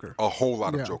lot of Joker. A whole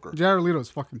lot of Joker. Jared Leto is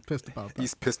fucking pissed about that.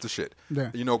 He's pissed as shit.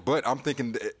 Yeah. But I'm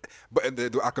thinking,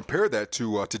 I compare that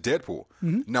to Deadpool.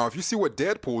 Now, if you see what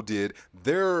Deadpool did,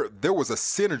 there was a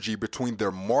synergy between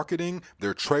their marketing,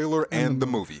 their trailer, and the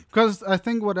movie. Because I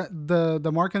think what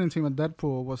the marketing team at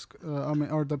Deadpool was,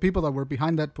 or the people that were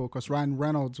behind Deadpool, because Ryan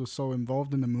Reynolds was so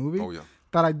involved in the movie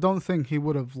that I don't think he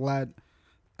would have let,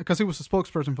 because he was a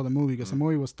spokesperson for the movie, because the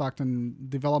movie was stuck in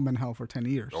development hell for 10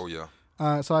 years. Oh,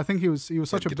 yeah. So I think he was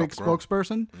such a big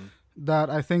spokesperson that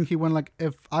I think he went like,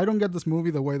 if I don't get this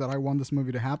movie the way that I want this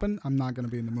movie to happen, I'm not going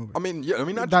to be in the movie.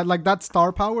 That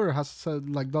star power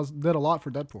did a lot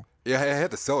for Deadpool. Yeah, I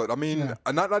had to sell it. I mean,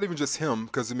 not even just him,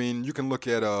 because you can look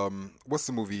at what's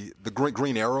the movie, the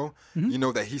Green Arrow,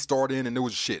 that he starred in, and it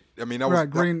was shit. I mean, that was not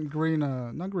Green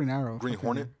Arrow, Green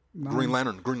Hornet. No. Green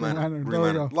Lantern.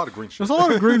 A lot of green shit. There's a lot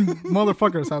of green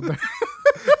motherfuckers out there.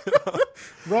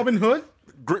 Robin Hood?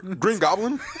 Green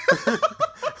Goblin?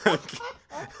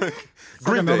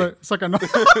 Green Day. It's like another.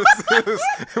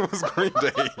 It was Green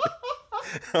Day.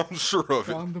 I'm sure of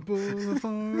it. On the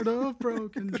boulevard of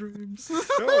broken dreams.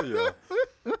 Hell yeah.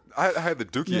 I had the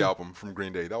Dookie album from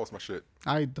Green Day. That was my shit.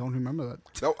 I don't remember that.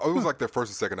 It was like their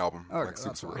first and second album. Okay,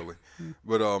 super early.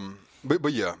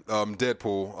 But yeah,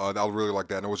 Deadpool, I really like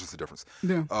that, and it was just a difference.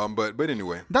 Yeah. But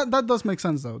anyway. That does make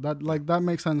sense though. That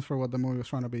makes sense for what the movie was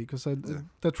trying to be, because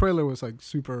the trailer was like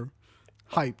super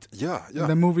hyped. Yeah.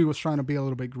 The movie was trying to be a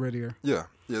little bit grittier. Yeah.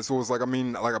 So it was like,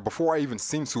 before I even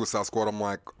seen Suicide Squad, I'm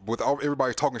like, with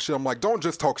everybody talking shit, I'm like, don't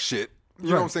just talk shit. You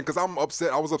know what I'm saying? Because I'm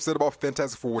upset. I was upset about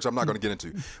Fantastic Four, which I'm not going to get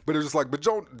into. But it was just like, but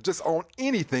don't just on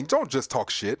anything. Don't just talk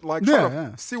shit. Like, try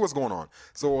to see what's going on.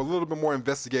 So a little bit more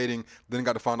investigating, then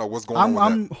got to find out what's going on with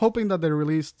I'm hoping that they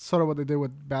released sort of what they did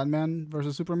with Batman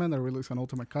versus Superman. They released an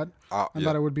ultimate cut. And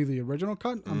that it would be the original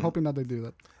cut. I'm hoping that they do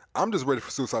that. I'm just ready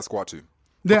for Suicide Squad 2.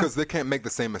 Because they can't make the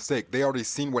same mistake. They already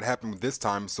seen what happened this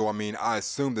time, so I mean, I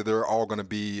assume that they're all going to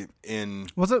be in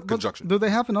conjunction. Do they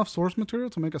have enough source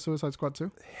material to make a Suicide Squad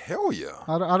 2? Hell yeah.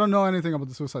 I don't know anything about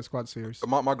the Suicide Squad series.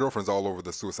 My girlfriend's all over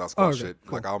the Suicide Squad shit.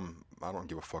 Cool. Like I don't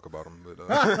give a fuck about him. But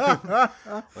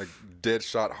like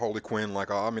Deadshot, Harley Quinn,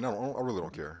 like I really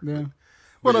don't care. Yeah.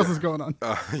 What else is going on?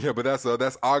 Yeah, but that's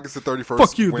August the 31st.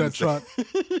 Fuck you, Wednesday.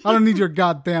 Deadshot. I don't need your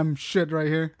goddamn shit right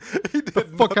here. Get the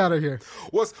fuck out of here.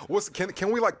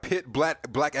 Can we like pit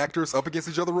black actors up against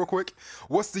each other real quick?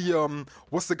 What's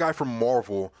the guy from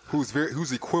Marvel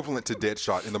who's equivalent to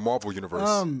Deadshot in the Marvel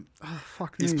universe?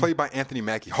 Fuck me. He's played by Anthony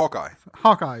Mackie, Hawkeye.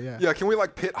 Hawkeye, yeah. Yeah, can we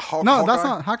like pit Hawkeye? No, that's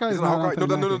not Hawkeye. Is not Hawkeye? Anthony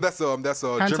No, Mackie. that's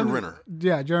Jeremy Renner.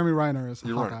 Yeah, Jeremy Renner is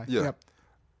Hawkeye. Yeah. Yep.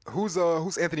 Who's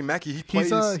Anthony Mackie? He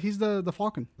plays. He's the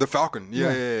Falcon. The Falcon.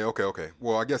 Yeah. Okay.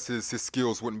 Well, I guess his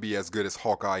skills wouldn't be as good as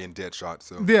Hawkeye and Deadshot.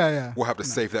 So yeah. We'll have to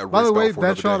save that. By the way, for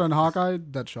another Deadshot day. and Hawkeye,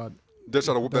 Deadshot.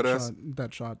 Deadshot will whoop that ass.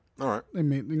 Deadshot. All right. I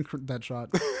mean,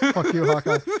 Deadshot. Fuck you,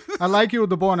 Hawkeye. I like you with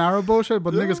the bow and arrow bullshit,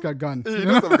 but niggas got gun. He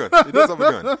does have a gun. He does have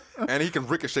a gun, and he can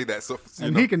ricochet that. So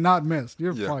he cannot miss.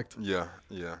 You're fucked. Yeah.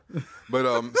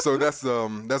 But so that's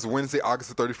Wednesday,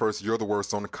 August the 31st. You're the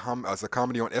Worst on as a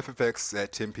comedy on FFX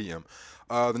at 10 p.m.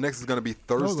 The next is going to be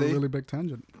Thursday. That was a really big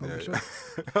tangent. Holy shit.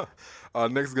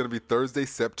 Next is going to be Thursday,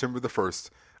 September the 1st.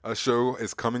 A show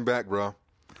is coming back, bro.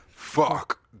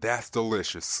 Fuck, that's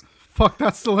delicious. Fuck,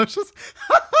 that's delicious.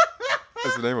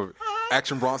 That's the name of it.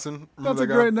 Action Bronson. That's that a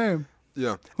guy? great name.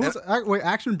 Yeah. Wait,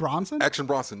 Action Bronson? Action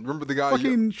Bronson. Remember the guy?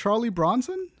 Fucking Charlie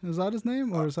Bronson? Is that his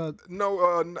name? Or is that...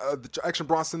 No, Action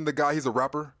Bronson, the guy, he's a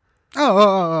rapper.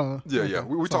 Oh. Yeah, okay.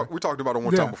 We talked about it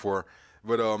one time before.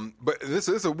 But this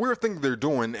is a weird thing they're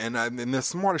doing, and they're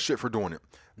smart as shit for doing it.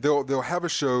 They'll have a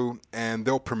show and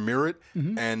they'll premiere it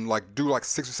and like do like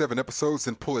 6 or 7 episodes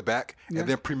and pull it back and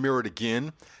then premiere it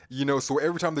again. You know, so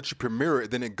every time that you premiere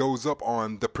it, then it goes up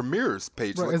on the premieres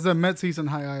page. Right, like, it's a mid-season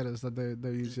hiatus that they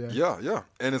use, Yeah.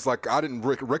 And it's like I didn't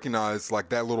recognize like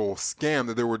that little scam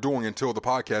that they were doing until the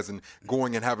podcast and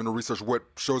going and having to research what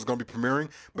show is going to be premiering.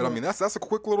 But I mean, that's a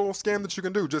quick little scam that you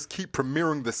can do. Just keep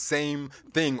premiering the same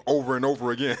thing over and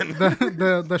over again.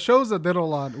 The shows that did a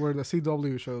lot were the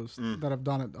CW shows that have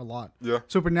done it a lot. Yeah.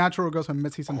 Supernatural goes on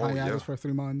mid-season hiatus yeah. for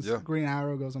 3 months. Yeah. Green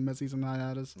Arrow goes on mid-season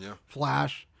hiatus. Yeah.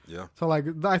 Flash. Yeah. So like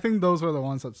I think those were the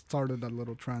ones that started that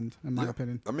little trend, in my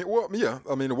opinion. I mean,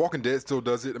 The Walking Dead still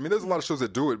does it. I mean, there's a lot of shows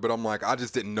that do it, but I'm like, I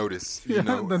just didn't notice. You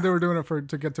know? Then they were doing it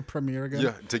to get to premiere again.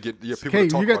 Yeah, to get people Okay, to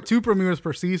talk you about get 2 premieres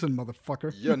per season,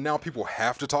 motherfucker. Yeah, now people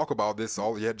have to talk about this.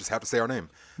 Just have to say our name.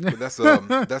 But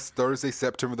that's Thursday,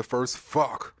 September the 1st.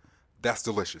 Fuck. That's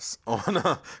delicious.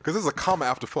 Because there's a comma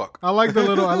after fuck. I like the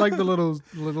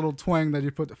little twang that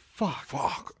you put.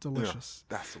 Fuck. Delicious.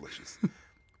 Yeah, that's delicious.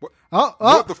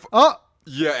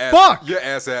 Your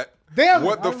ass at. Damn.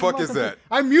 What the fuck is that?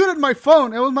 I muted my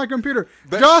phone. It was my computer.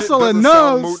 That Jocelyn, shit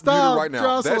no, muted stop. right now.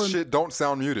 Jocelyn. That shit don't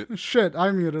sound muted. Shit,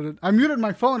 I muted it. I muted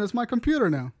my phone. It's my computer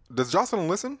now. Does Jocelyn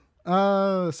listen?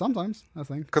 Sometimes, I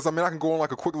think. Because, I mean, I can go on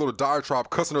like a quick little diatribe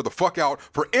cussing her the fuck out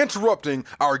for interrupting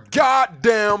our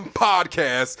goddamn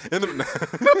podcast.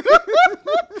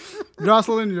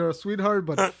 Jocelyn, you're a sweetheart,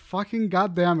 but fucking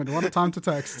goddamn it, what a time to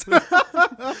text.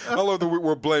 I love that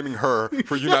we're blaming her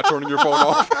for you not turning your phone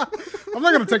off. I'm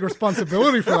not going to take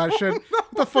responsibility for that shit.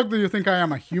 What the fuck do you think I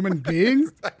am, a human being?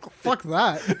 Exactly. Fuck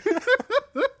that.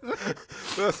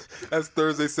 That's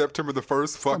Thursday, September the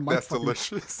 1st. Fuck, that's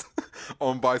delicious.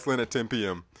 On Viceland at 10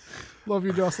 p.m. Love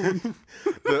you, Jocelyn.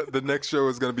 The next show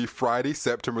is going to be Friday,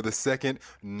 September the 2nd.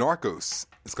 Narcos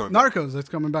is coming back. It's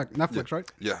coming back. Netflix, right?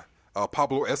 Yeah.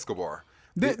 Pablo Escobar.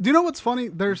 Do you know what's funny?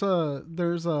 There's a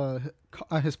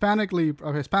Hispanic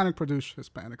produced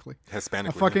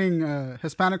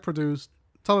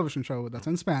television show that's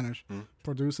in Spanish,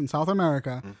 produced in South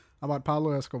America about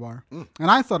Pablo Escobar, and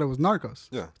I thought it was Narcos.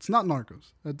 Yeah, it's not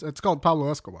Narcos. It's called Pablo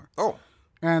Escobar. Oh.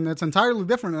 And it's entirely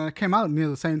different, and it came out near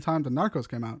the same time that Narcos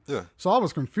came out. Yeah. So I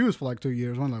was confused for like 2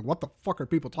 years. I'm like, what the fuck are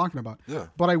people talking about? Yeah.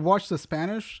 But I watched the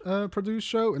Spanish produced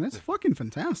show, and it's fucking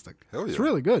fantastic. Hell yeah. It's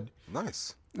really good.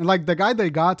 Nice. And like the guy they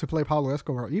got to play Pablo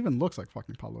Escobar even looks like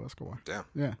fucking Pablo Escobar. Damn.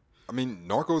 Yeah. I mean,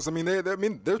 Narcos. I mean,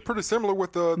 they're pretty similar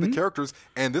with the characters,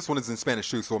 and this one is in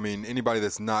Spanish too. So I mean, anybody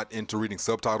that's not into reading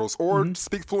subtitles or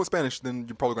speaks fluent Spanish, then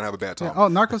you're probably gonna have a bad time. Yeah. Oh,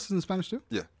 Narcos is in Spanish too.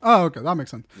 Yeah. Oh, okay, that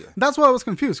makes sense. Yeah. That's why I was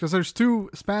confused because there's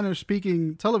 2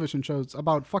 Spanish-speaking television shows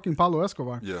about fucking Pablo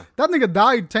Escobar. Yeah. That nigga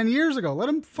died 10 years ago. Let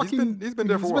him fucking. He's been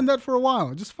dead for a while. He's been dead for a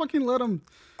while. Just fucking let him.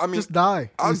 I mean, just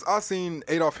die. I seen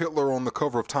Adolf Hitler on the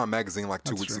cover of Time magazine like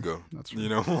 2 weeks ago. That's true. You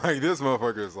know, like this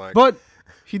motherfucker is like. But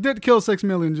he did kill 6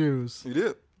 million Jews. He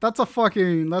did. That's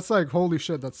like, holy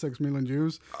shit, that's 6 million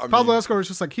Jews. Pablo Escobar is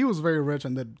just like, he was very rich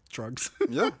and did drugs.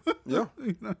 Yeah. Yeah.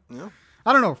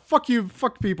 I don't know. Fuck you.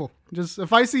 Fuck people. Just,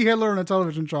 if I see Hitler in a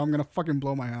television show, I'm going to fucking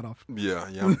blow my hat off. Yeah,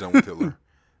 I'm done with Hitler.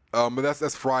 But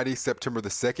that's Friday, September the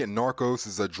 2nd. Narcos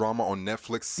is a drama on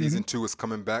Netflix. Season 2 is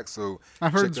coming back, so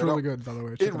I've heard check it's that really out. good, by the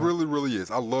way. Check It really, really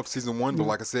is. I love season 1, but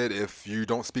like I said, if you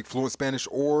don't speak fluent Spanish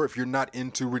or if you're not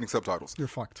into reading subtitles, You're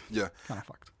fucked. yeah, Kind of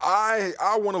fucked.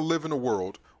 I want to live in a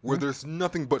world where there's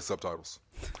nothing but subtitles.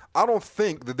 I don't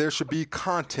think that there should be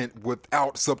content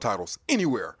without subtitles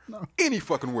anywhere, any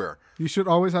fucking where. You should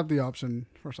always have the option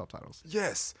for subtitles.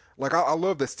 Yes. Like, I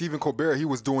love that Stephen Colbert, he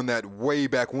was doing that way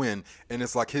back when, and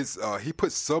it's like he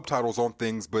puts subtitles on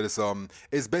things, but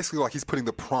it's basically like he's putting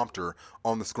the prompter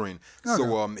on the screen. Okay.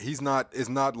 So it's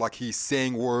not like he's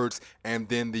saying words and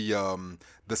then the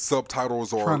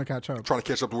subtitles are Trying to catch up.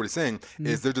 to what he's saying.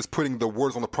 Is they're just putting the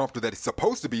words on the prompter that he's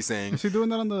supposed to be saying. Is he doing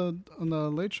that on the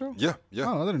Late Show? Yeah.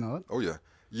 Oh, I didn't know that. Oh yeah.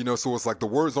 So it's like the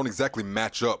words don't exactly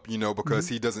match up, because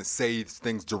he doesn't say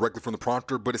things directly from the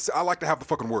prompter, but I like to have the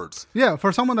fucking words. Yeah,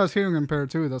 for someone that's hearing impaired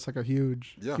too, that's like a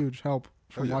huge help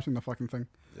from yeah. watching the fucking thing.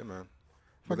 Yeah, man.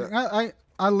 Fucking,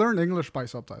 I learned English by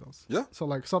subtitles. Yeah. So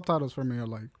like subtitles for me are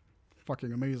like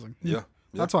fucking amazing. Yeah.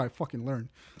 That's how I fucking learn.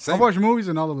 Same. I watch movies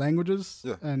in all the languages.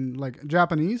 Yeah. And like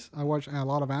Japanese, I watch a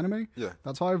lot of anime. Yeah.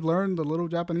 That's how I've learned the little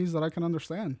Japanese that I can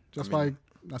understand just by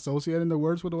associating the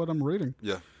words with what I'm reading.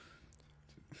 Yeah.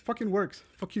 Fucking works.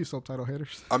 Fuck you, subtitle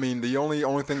haters. I mean, the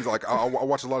only things, like, I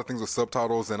watch a lot of things with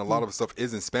subtitles, and a lot of the stuff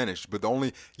is in Spanish, but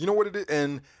you know what it is?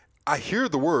 And I hear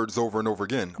the words over and over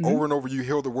again. Over and over you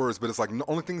hear the words, but it's like the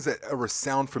only things that ever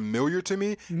sound familiar to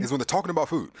me is when they're talking about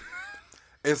food.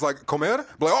 It's like, comer?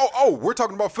 Like, oh, we're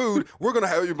talking about food. We're going to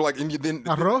have you, like, and you then...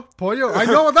 Arroz, pollo. I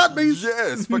know what that means.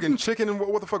 Yes, fucking chicken and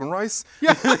what the fucking rice?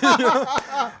 Yeah.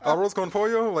 Arroz con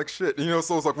pollo? Like, shit.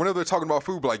 So it's like, whenever they're talking about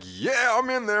food, like, yeah, I'm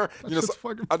in there. shit's So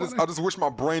fucking I funny. just wish my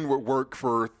brain would work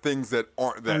for things that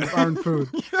aren't that. Aren't food.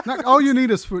 Not, all you need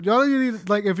is food. All you need,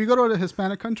 like, if you go to a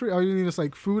Hispanic country, all you need is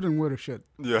like food and weird shit.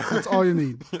 Yeah. That's all you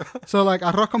need. So like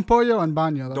arroz con pollo and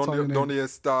baño. That's all you need. ¿Dónde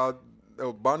está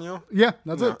el baño? Yeah,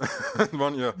 that's it.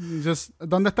 Baño. You just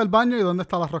 ¿dónde está el baño y dónde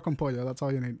está el arroz con pollo? That's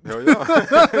all you need. Hell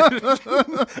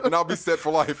yeah. And I'll be set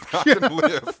for life. I can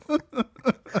live.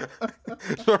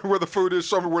 Show me where the food is.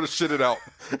 Show me where to shit it out.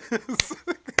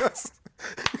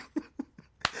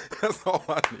 That's all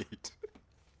I need.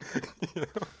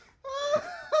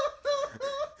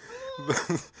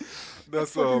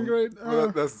 That's fucking great.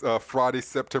 That's Friday,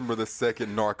 September the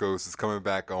 2nd. Narcos is coming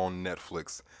back on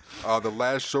Netflix. The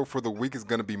last show for the week is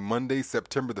going to be Monday,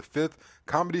 September the 5th.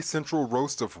 Comedy Central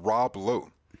roast of Rob Lowe.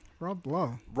 Rob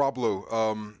Lowe. Rob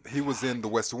Lowe. He was in The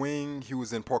West Wing. He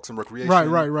was in Parks and Recreation.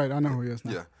 Right. I know who he is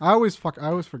now. Yeah. I always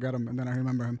forget him and then I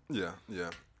remember him. Yeah.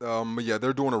 But yeah,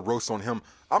 they're doing a roast on him.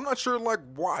 I'm not sure, like,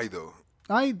 why though.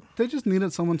 They just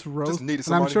needed someone to roast. Just needed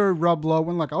and I'm somebody. sure Rob Lowe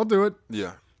went like, I'll do it.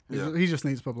 Yeah. He just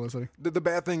needs publicity. The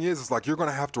bad thing is like you're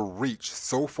gonna have to reach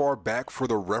so far back for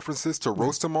the references to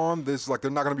roast him on. There's like they're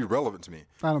not gonna be relevant to me.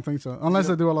 I don't think so. Unless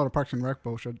they do a lot of Parks and Rec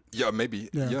bullshit. Yeah, maybe.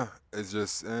 Yeah. It's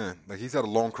just like he's had a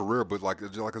long career, but like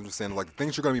I'm just saying, like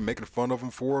things you're gonna be making fun of him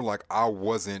for. Like I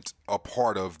wasn't a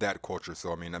part of that culture,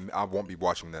 so I mean I won't be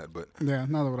watching that. But Yeah,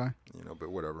 neither would I. but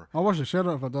whatever. I'll watch the shit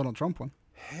out of a Donald Trump one.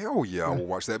 Hell yeah, I will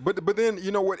watch that. But then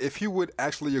you know what? If he would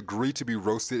actually agree to be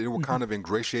roasted, it would kind of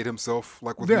ingratiate himself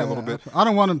like with me a little bit. I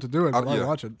don't want him to do it, but I'll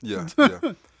watch it. Yeah.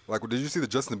 Like, did you see the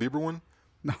Justin Bieber one?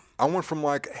 No. I went from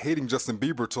like hating Justin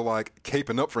Bieber to like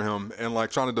caping up for him and like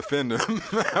trying to defend him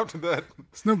after that.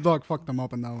 Snoop Dogg fucked him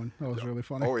up in that one. That was really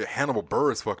funny. Oh yeah, Hannibal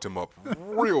Buress fucked him up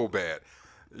real bad.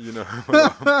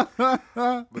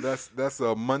 But that's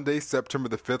Monday, September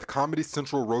the 5th. Comedy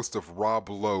Central roast of Rob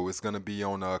Lowe is going to be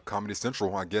on Comedy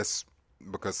Central, I guess,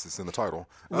 because it's in the title,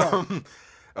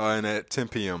 and at 10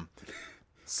 p.m.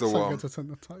 So I guess it's in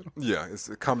the title. yeah, it's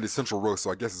a Comedy Central roast,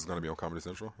 so I guess it's going to be on Comedy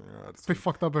Central. Yeah, It'd be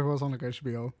fucked up if it was on like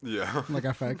HBO, yeah. like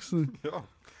FX. Yeah.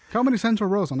 Comedy Central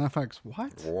Rose on FX.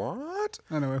 What? What?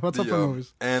 Anyway, what's up for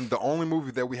movies? And the only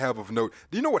movie that we have of note.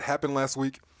 Do you know what happened last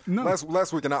week? No.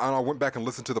 Last week, and I went back and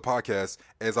listened to the podcast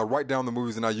as I write down the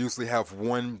movies, and I usually have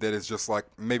one that is just like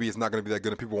maybe it's not going to be that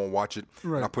good and people won't watch it,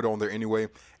 Right. and I put it on there anyway.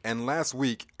 And last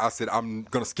week I said I'm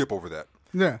going to skip over that.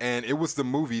 Yeah. And it was the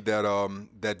movie that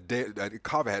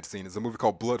Kava had seen. It's a movie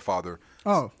called Bloodfather.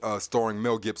 Oh. Starring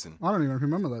Mel Gibson. I don't even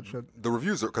remember that shit. The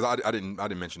reviews are because I didn't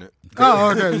mention it. Oh,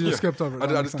 okay. You just skipped over it. I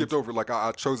That just makes skipped sense. over it. Like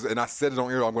I chose it and I said it on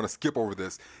air. I'm going to skip over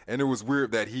this, and it was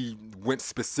weird that he went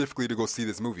specifically to go see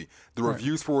this movie. The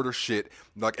reviews for it are shit.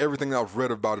 Like everything I've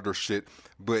read about it are shit.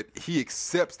 But he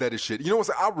accepts that it's shit. You know what?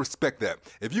 I respect that.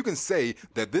 If you can say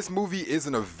that this movie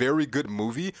isn't a very good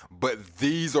movie, but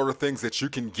these are the things that you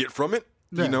can get from it.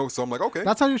 Yeah. You know, so I'm like, okay.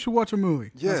 That's how you should watch a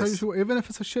movie. Yes. That's how you should, even if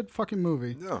it's a shit fucking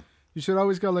movie. Yeah. You should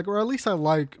always go like, or at least I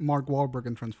like Mark Wahlberg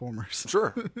in Transformers.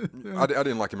 Sure. I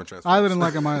didn't like him in Transformers. I didn't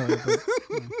like him either.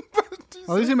 But,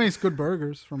 at least he makes good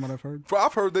burgers, from what I've heard.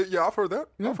 I've heard that. Yeah, I've heard that.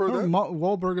 Yeah, I've heard that.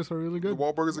 Wahlburgers are really good. The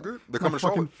Wahlburgers are good. They come My in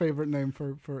fucking Charlotte. favorite name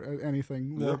for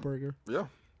anything. Yeah. Wahlburger. Yeah.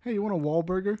 Hey, you want a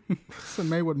Wahlburger? It's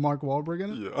made with Mark Wahlberg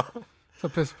in it. Yeah.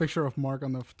 It's a picture of Mark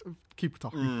on the. Keep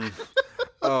talking.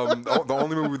 The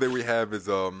only movie that we have is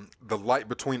The Light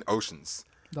Between Oceans.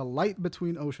 The Light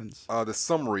Between Oceans. The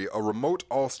summary: a remote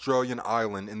Australian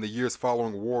island in the years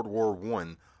following World War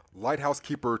I. Lighthouse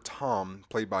keeper Tom,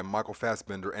 played by Michael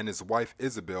Fassbender, and his wife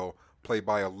Isabel, played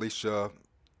by Alicia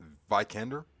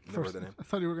Vikander. Never heard that name. I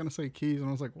thought you were gonna say Keys, and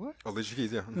I was like, what? Alicia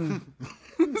Keys, yeah.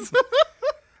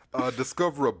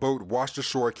 Discover a boat washed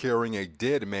ashore carrying a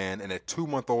dead man and a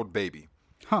 2-month-old baby.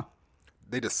 Huh.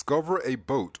 They discover a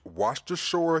boat washed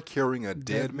ashore carrying a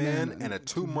dead man and a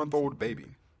 2-month-old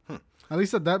baby. At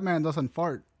least that dead man doesn't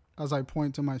fart. As I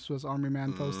point to my Swiss Army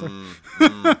Man poster.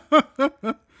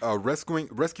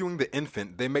 Rescuing the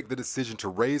infant, they make the decision to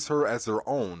raise her as their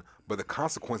own, but the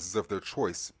consequences of their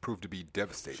choice prove to be Is she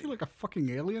devastating. like a fucking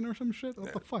alien or some shit?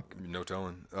 What the fuck? No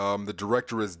telling. The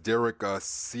director is Derek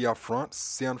Cianfrance.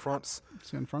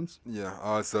 See in France? Yeah.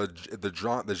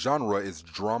 The genre is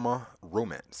drama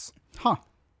romance. Huh.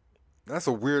 That's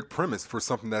a weird premise for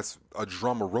something that's a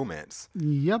drama romance.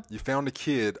 Yep. You found a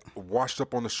kid washed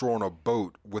up on the shore on a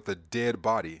boat with a dead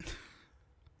body.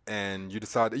 And you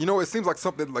decide, it seems like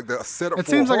something like a setup. It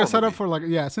for seems a like a horror setup movie. for like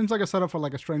it seems like a setup for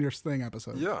like a Stranger Things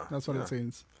episode. Yeah, That's what yeah. it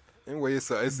seems. Anyway,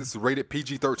 it's rated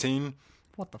PG-13,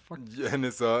 What the fuck? and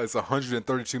it's a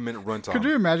 132-minute runtime. Could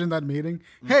you imagine that meeting?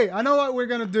 Hey, I know what we're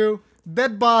gonna do.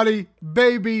 Dead body,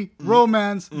 baby,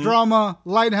 romance, drama,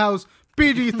 lighthouse,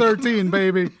 PG-13,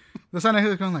 baby. The Senate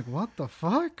is going like, what the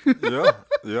fuck?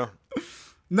 Yeah.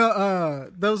 No,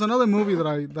 there was another movie that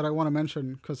I want to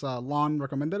mention because Lon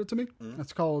recommended it to me.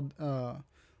 It's called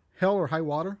Hell or High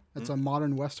Water. It's a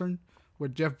modern western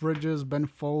with Jeff Bridges, Ben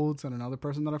Folds, and another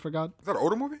person that I forgot. Is that an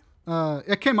older movie?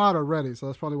 It came out already, so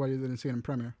that's probably why you didn't see it in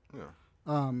premiere.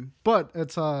 Yeah. But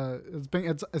it's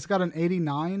got an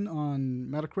 89 on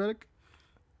Metacritic.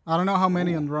 I don't know how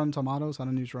many on Rotten Tomatoes. I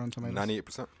don't use Rotten Tomatoes.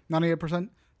 98%. 98%.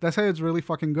 They say it's really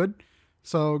fucking good.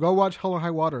 So go watch Hell or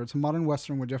High Water. It's a modern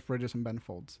western with Jeff Bridges and Ben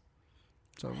Folds.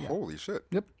 So yeah. Holy shit.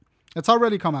 Yep. It's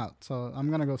already come out, so I'm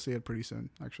going to go see it pretty soon,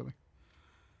 actually.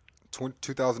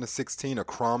 2016, a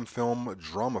crime film,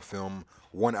 drama film,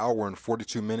 1 hour and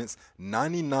 42 minutes,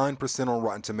 99% on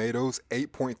Rotten Tomatoes,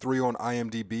 8.3 on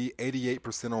IMDb,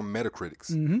 88% on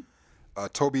Metacritic.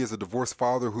 Toby is a divorced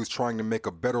father who's trying to make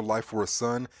a better life for his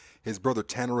son. His brother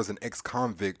Tanner is an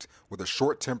ex-convict with a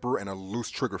short temper and a loose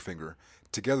trigger finger.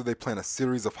 Together they plan a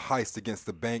series of heists against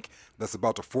the bank that's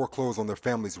about to foreclose on their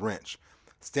family's ranch.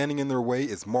 Standing in their way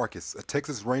is Marcus, a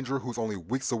Texas Ranger who's only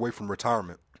weeks away from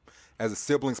retirement. As the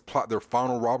siblings plot their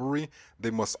final robbery,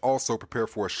 they must also prepare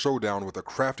for a showdown with a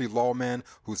crafty lawman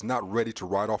who's not ready to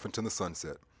ride off into the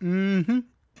sunset.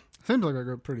 Seems like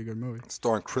a pretty good movie.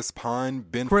 Starring Chris Pine,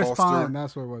 Ben Chris Foster, Pine,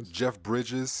 that's what it was. Jeff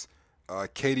Bridges,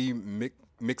 Katie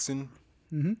Mixon.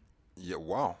 Yeah,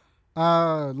 wow.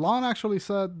 Lon actually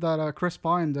said that Chris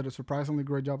Pine did a surprisingly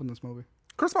great job in this movie.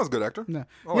 Chris Pine's a good actor. Yeah,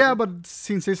 I like yeah, him. but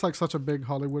since it's like such a big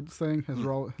Hollywood thing, his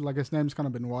role, like his name's kind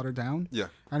of been watered down. Yeah,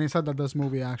 And he said that this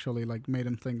movie actually like made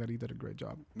him think that he did a great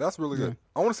job. that's really good.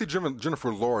 I want to see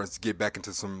Jennifer Lawrence get back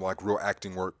into some like real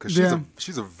acting work because Yeah.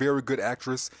 she's a very good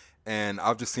actress, and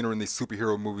I've just seen her in these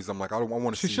superhero movies. I'm like, I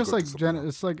want to see. She's you just go like through something.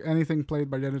 it's like anything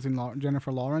played by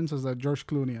Jennifer Lawrence is the George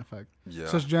Clooney effect. Yeah.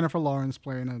 It's just Jennifer Lawrence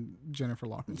playing a Jennifer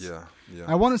Lawrence. Yeah,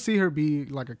 I want to see her be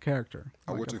like a character,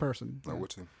 I like would a too. person. I Yeah. would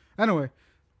too. Anyway,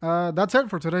 that's it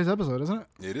for today's episode, isn't it?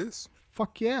 It is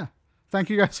Fuck yeah! Thank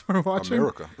you guys for watching.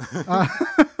 America.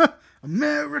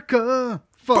 America,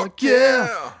 fuck yeah.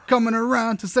 yeah. Coming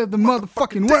around to save the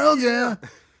motherfucking world, yeah.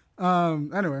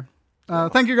 Anyway,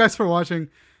 thank you guys for watching.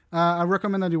 I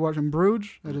recommend that you watch In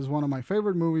Bruges. It is one of my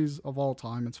favorite movies of all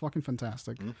time. It's fucking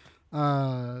fantastic.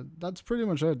 That's pretty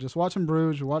much it. Just watch In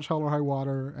Bruges, watch Hell or High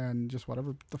Water, and just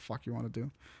whatever the fuck you want to do.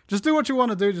 Just do what you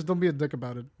want to do. Just don't be a dick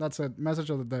about it. That's it. Message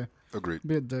of the day. Agreed.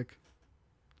 Be a dick.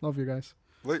 Love you guys.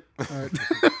 Late. All right.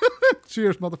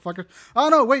 Cheers, motherfuckers. Oh,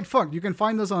 no, wait, fuck. You can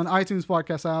find us on iTunes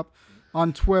Podcast app,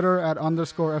 on Twitter at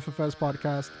 _FFS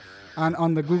Podcast, and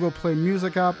on the Google Play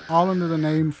Music app, all under the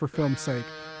name For Film's Sake.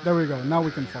 There we go. Now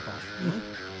we can fuck off.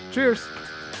 Cheers.